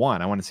reasons.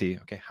 One, I want to see,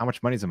 okay, how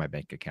much money is in my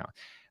bank account?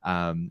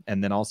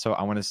 And then also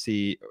I want to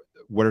see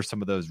what are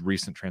some of those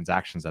recent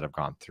transactions that have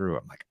gone through.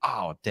 I'm like,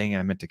 oh, dang it,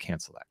 I meant to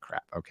cancel that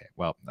crap. Okay,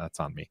 well, that's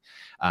on me.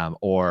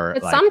 But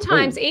like,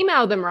 sometimes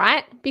email them,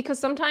 right? Because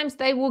sometimes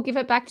they will give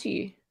it back to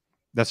you.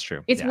 That's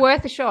true. It's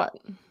worth a shot.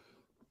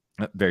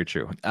 Very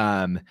true.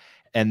 And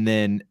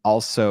then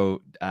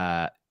also,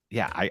 I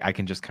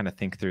can just kind of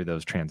think through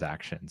those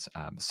transactions.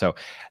 So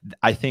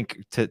I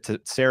think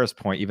to Sarah's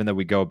point, even though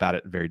we go about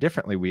it very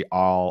differently, we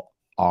all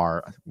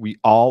are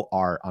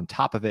on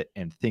top of it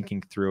and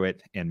thinking through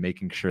it and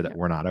making sure that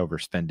we're not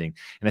overspending.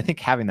 And I think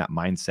having that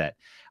mindset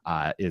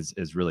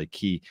is really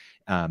key.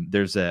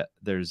 There's a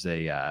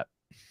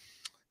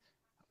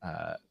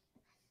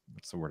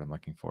what's the word I'm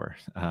looking for?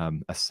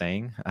 A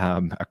saying,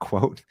 a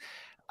quote.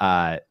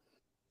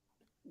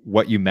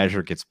 What you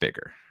measure gets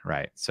bigger,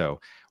 right? So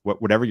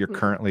whatever you're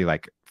currently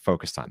like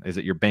focused on, is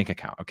it your bank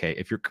account? Okay.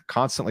 If you're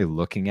constantly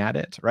looking at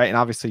it, right? And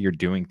obviously you're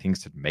doing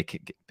things to make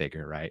it get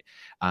bigger, right?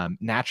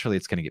 Naturally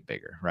it's going to get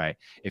bigger, right?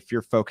 If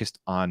you're focused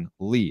on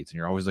leads and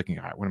you're always looking,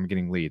 all right, when am I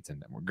getting leads?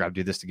 And we're going to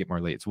do this to get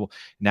more leads. Well,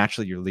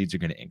 naturally your leads are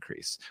going to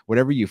increase.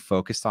 Whatever you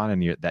focused on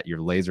and that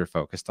you're laser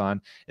focused on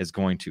is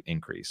going to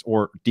increase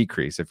or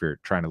decrease if you're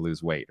trying to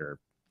lose weight or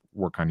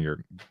work on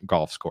your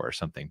golf score or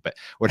something. But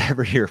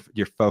whatever you're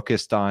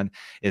focused on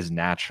is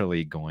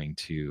naturally going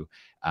to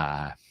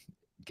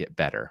get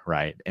better,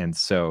 right? And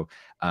so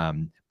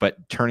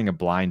but turning a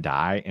blind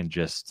eye and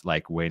just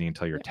like waiting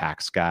until your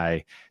tax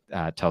guy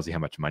tells you how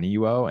much money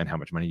you owe and how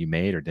much money you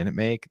made or didn't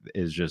make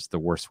is just the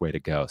worst way to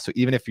go. So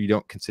even if you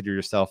don't consider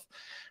yourself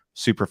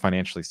super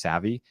financially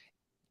savvy,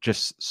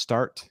 just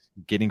start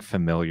getting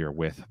familiar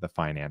with the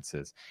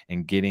finances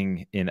and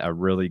getting in a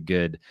really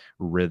good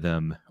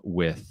rhythm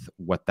with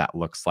what that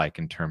looks like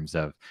in terms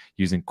of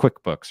using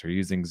QuickBooks or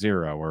using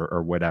Xero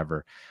or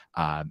whatever.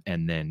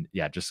 And then,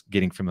 just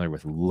getting familiar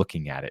with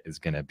looking at it is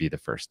going to be the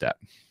first step.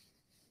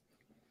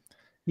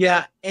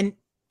 Yeah. And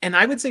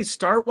I would say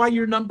start while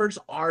your numbers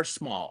are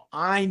small.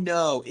 I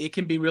know it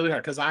can be really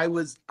hard because I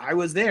was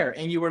there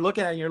and you were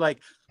looking at it and you're like,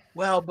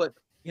 well, but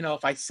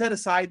if I set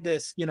aside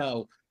this,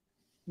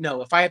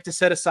 if I have to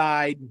set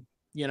aside,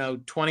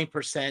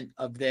 20%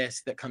 of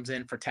this that comes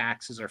in for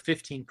taxes or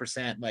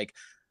 15%, like,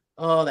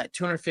 oh, that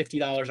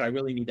 $250, I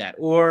really need that.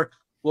 Or,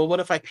 well, what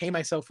if I pay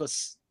myself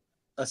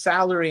a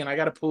salary and I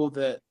got to pull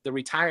the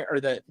retire or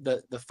the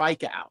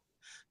FICA out,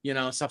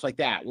 stuff like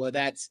that. Well,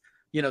 that's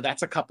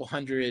a couple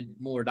 $100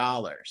 more.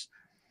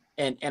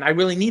 And I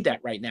really need that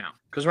right now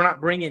because we're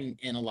not bringing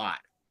in a lot.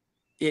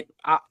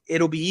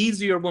 It'll be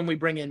easier when we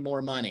bring in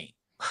more money.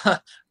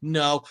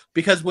 No,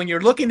 because when you're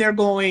looking there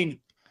going,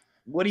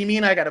 what do you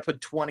mean I got to put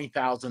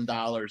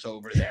 $20,000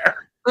 over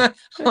there?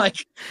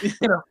 Like,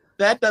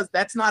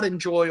 that's not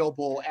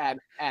enjoyable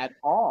at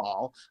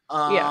all.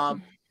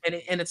 And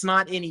it's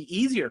not any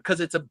easier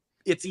because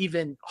it's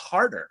even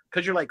harder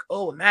because you're like,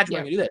 oh, imagine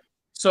I can do that.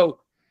 So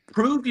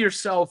prove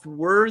yourself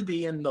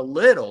worthy in the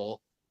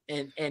little,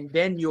 and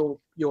then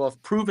you'll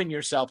have proven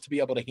yourself to be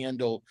able to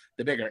handle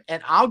the bigger.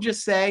 And I'll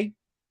just say,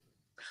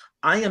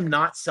 I am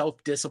not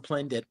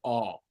self-disciplined at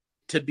all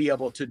to be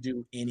able to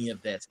do any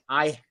of this.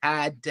 I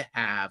had to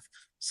have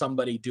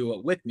somebody do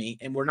it with me,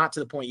 and we're not to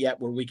the point yet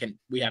where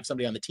we have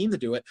somebody on the team to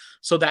do it.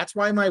 So that's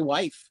why my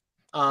wife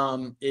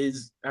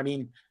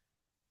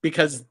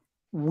because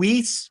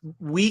we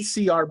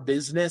see our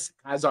business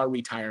as our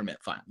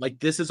retirement fund. Like,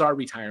 this is our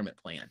retirement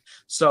plan.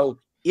 So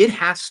it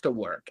has to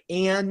work.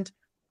 And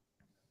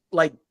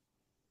like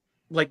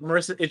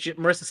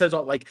Marissa says,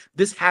 like,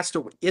 this has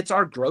to, it's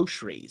our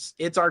groceries.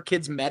 It's our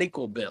kids'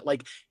 medical bill.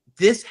 Like,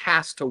 this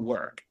has to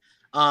work.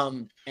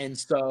 And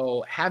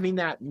so having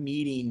that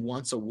meeting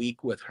once a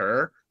week with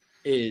her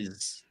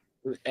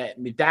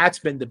that's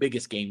been the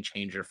biggest game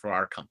changer for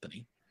our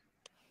company.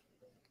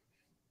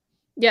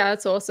 Yeah,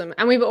 that's awesome.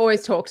 And we've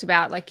always talked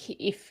about, like,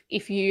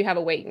 if you have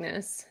a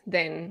weakness,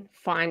 then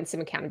find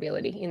some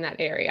accountability in that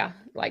area.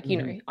 Like,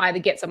 either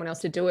get someone else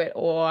to do it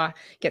or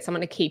get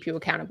someone to keep you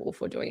accountable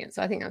for doing it.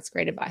 So I think that's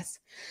great advice.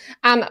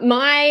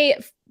 My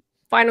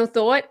final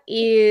thought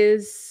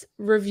is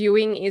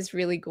reviewing is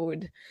really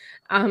good,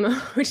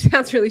 which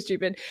sounds really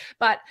stupid,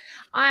 but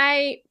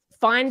I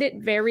find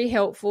it very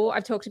helpful.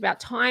 I've talked about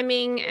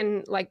timing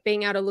and like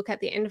being able to look at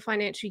the end of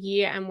financial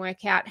year and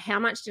work out how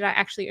much did I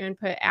actually earn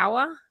per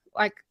hour.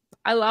 Like,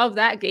 I love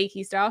that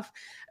geeky stuff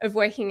of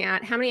working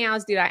out how many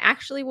hours did I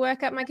actually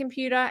work at my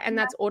computer, and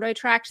that's auto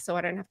tracked so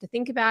I don't have to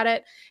think about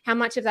it. How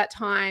much of that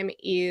time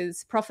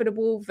is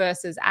profitable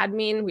versus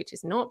admin, which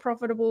is not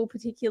profitable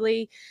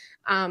particularly,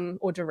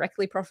 or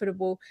directly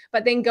profitable.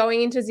 But then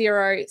going into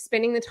Xero,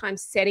 spending the time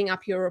setting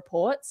up your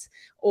reports,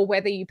 or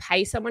whether you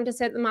pay someone to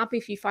set them up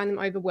if you find them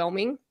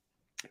overwhelming.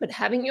 But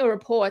having your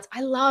reports,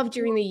 I love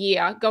during the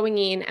year going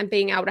in and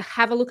being able to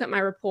have a look at my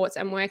reports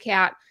and work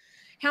out,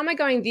 how am I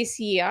going this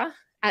year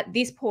at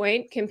this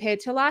point compared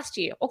to last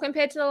year or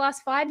compared to the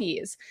last 5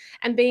 years,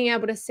 and being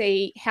able to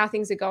see how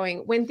things are going.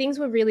 When things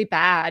were really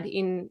bad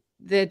in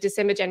the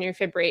December, January,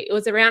 February, it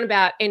was around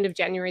about end of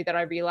January that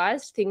I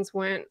realized things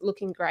weren't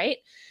looking great.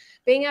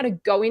 Being able to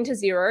go into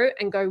Xero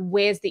and go,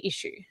 where's the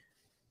issue?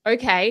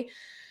 Okay,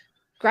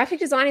 graphic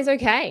design is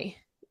okay.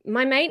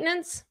 My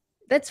maintenance,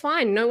 that's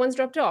fine. No one's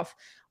dropped off.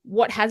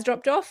 What has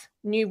dropped off?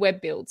 New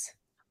web builds.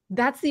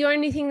 That's the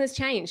only thing that's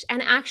changed.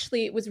 And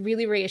actually, it was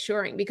really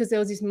reassuring because there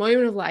was this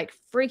moment of like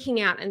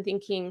freaking out and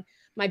thinking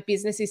my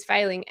business is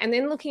failing. And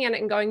then looking at it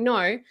and going,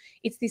 no,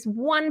 it's this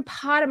one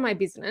part of my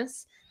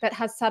business that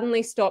has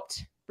suddenly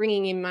stopped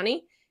bringing in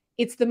money.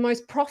 It's the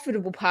most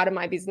profitable part of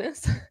my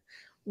business.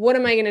 What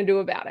am I going to do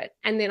about it?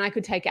 And then I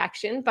could take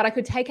action, but I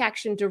could take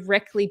action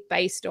directly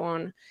based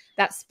on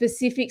that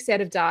specific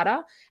set of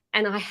data.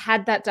 And I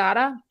had that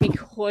data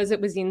because it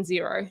was in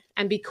Xero,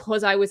 and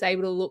because I was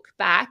able to look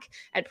back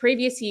at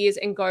previous years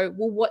and go,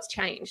 well, what's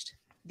changed?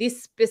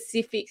 This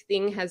specific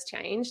thing has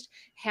changed.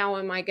 How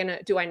am I going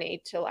to, do I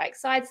need to like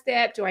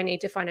sidestep? Do I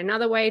need to find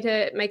another way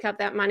to make up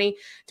that money?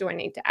 Do I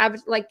need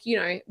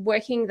to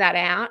working that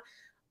out?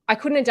 I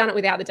couldn't have done it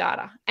without the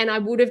data. And I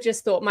would have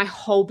just thought my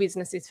whole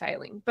business is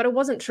failing, but it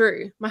wasn't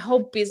true. My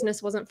whole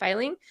business wasn't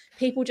failing.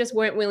 People just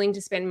weren't willing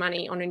to spend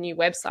money on a new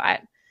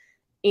website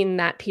in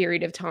that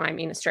period of time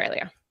in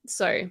Australia.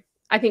 So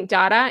I think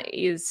data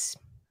is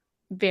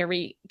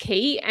very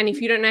key. And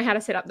if you don't know how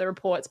to set up the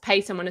reports,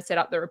 pay someone to set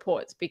up the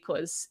reports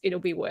because it'll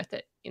be worth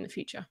it in the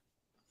future.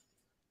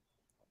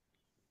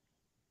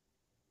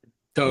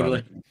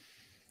 Totally.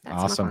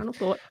 That's Awesome. my final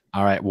thought.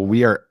 All right. Well,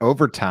 we are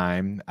over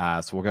time.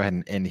 So we'll go ahead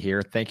and end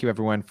here. Thank you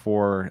everyone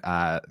for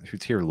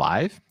who's here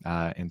live.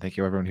 And thank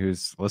you everyone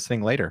who's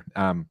listening later.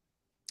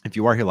 If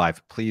you are here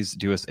live, please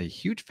do us a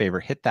huge favor,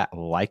 hit that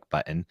like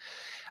button.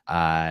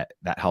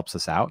 That helps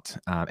us out.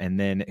 And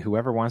then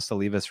whoever wants to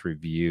leave us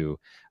review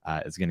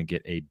is going to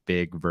get a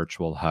big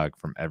virtual hug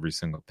from every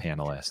single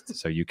panelist.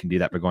 So you can do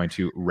that by going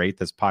to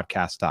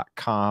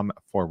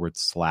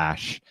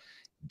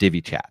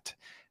ratethispodcast.com/DivvyChat.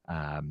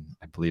 I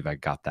believe I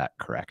got that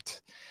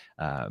correct.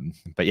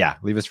 But yeah,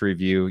 leave us a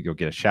review. You'll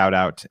get a shout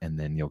out and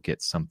then you'll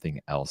get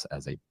something else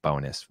as a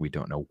bonus. We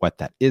don't know what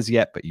that is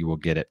yet, but you will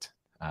get it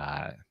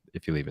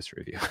if you leave us a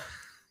review.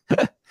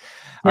 All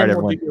right,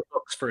 everyone.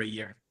 Books for a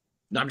year.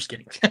 No, I'm just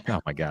kidding. Oh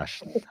my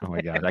gosh.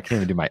 I can't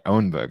even do my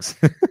own books.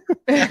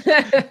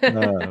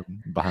 Behind.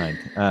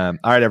 All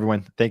right,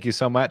 everyone. Thank you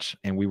so much.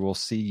 And we will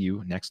see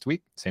you next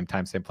week. Same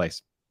time, same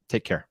place.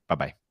 Take care.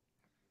 Bye-bye.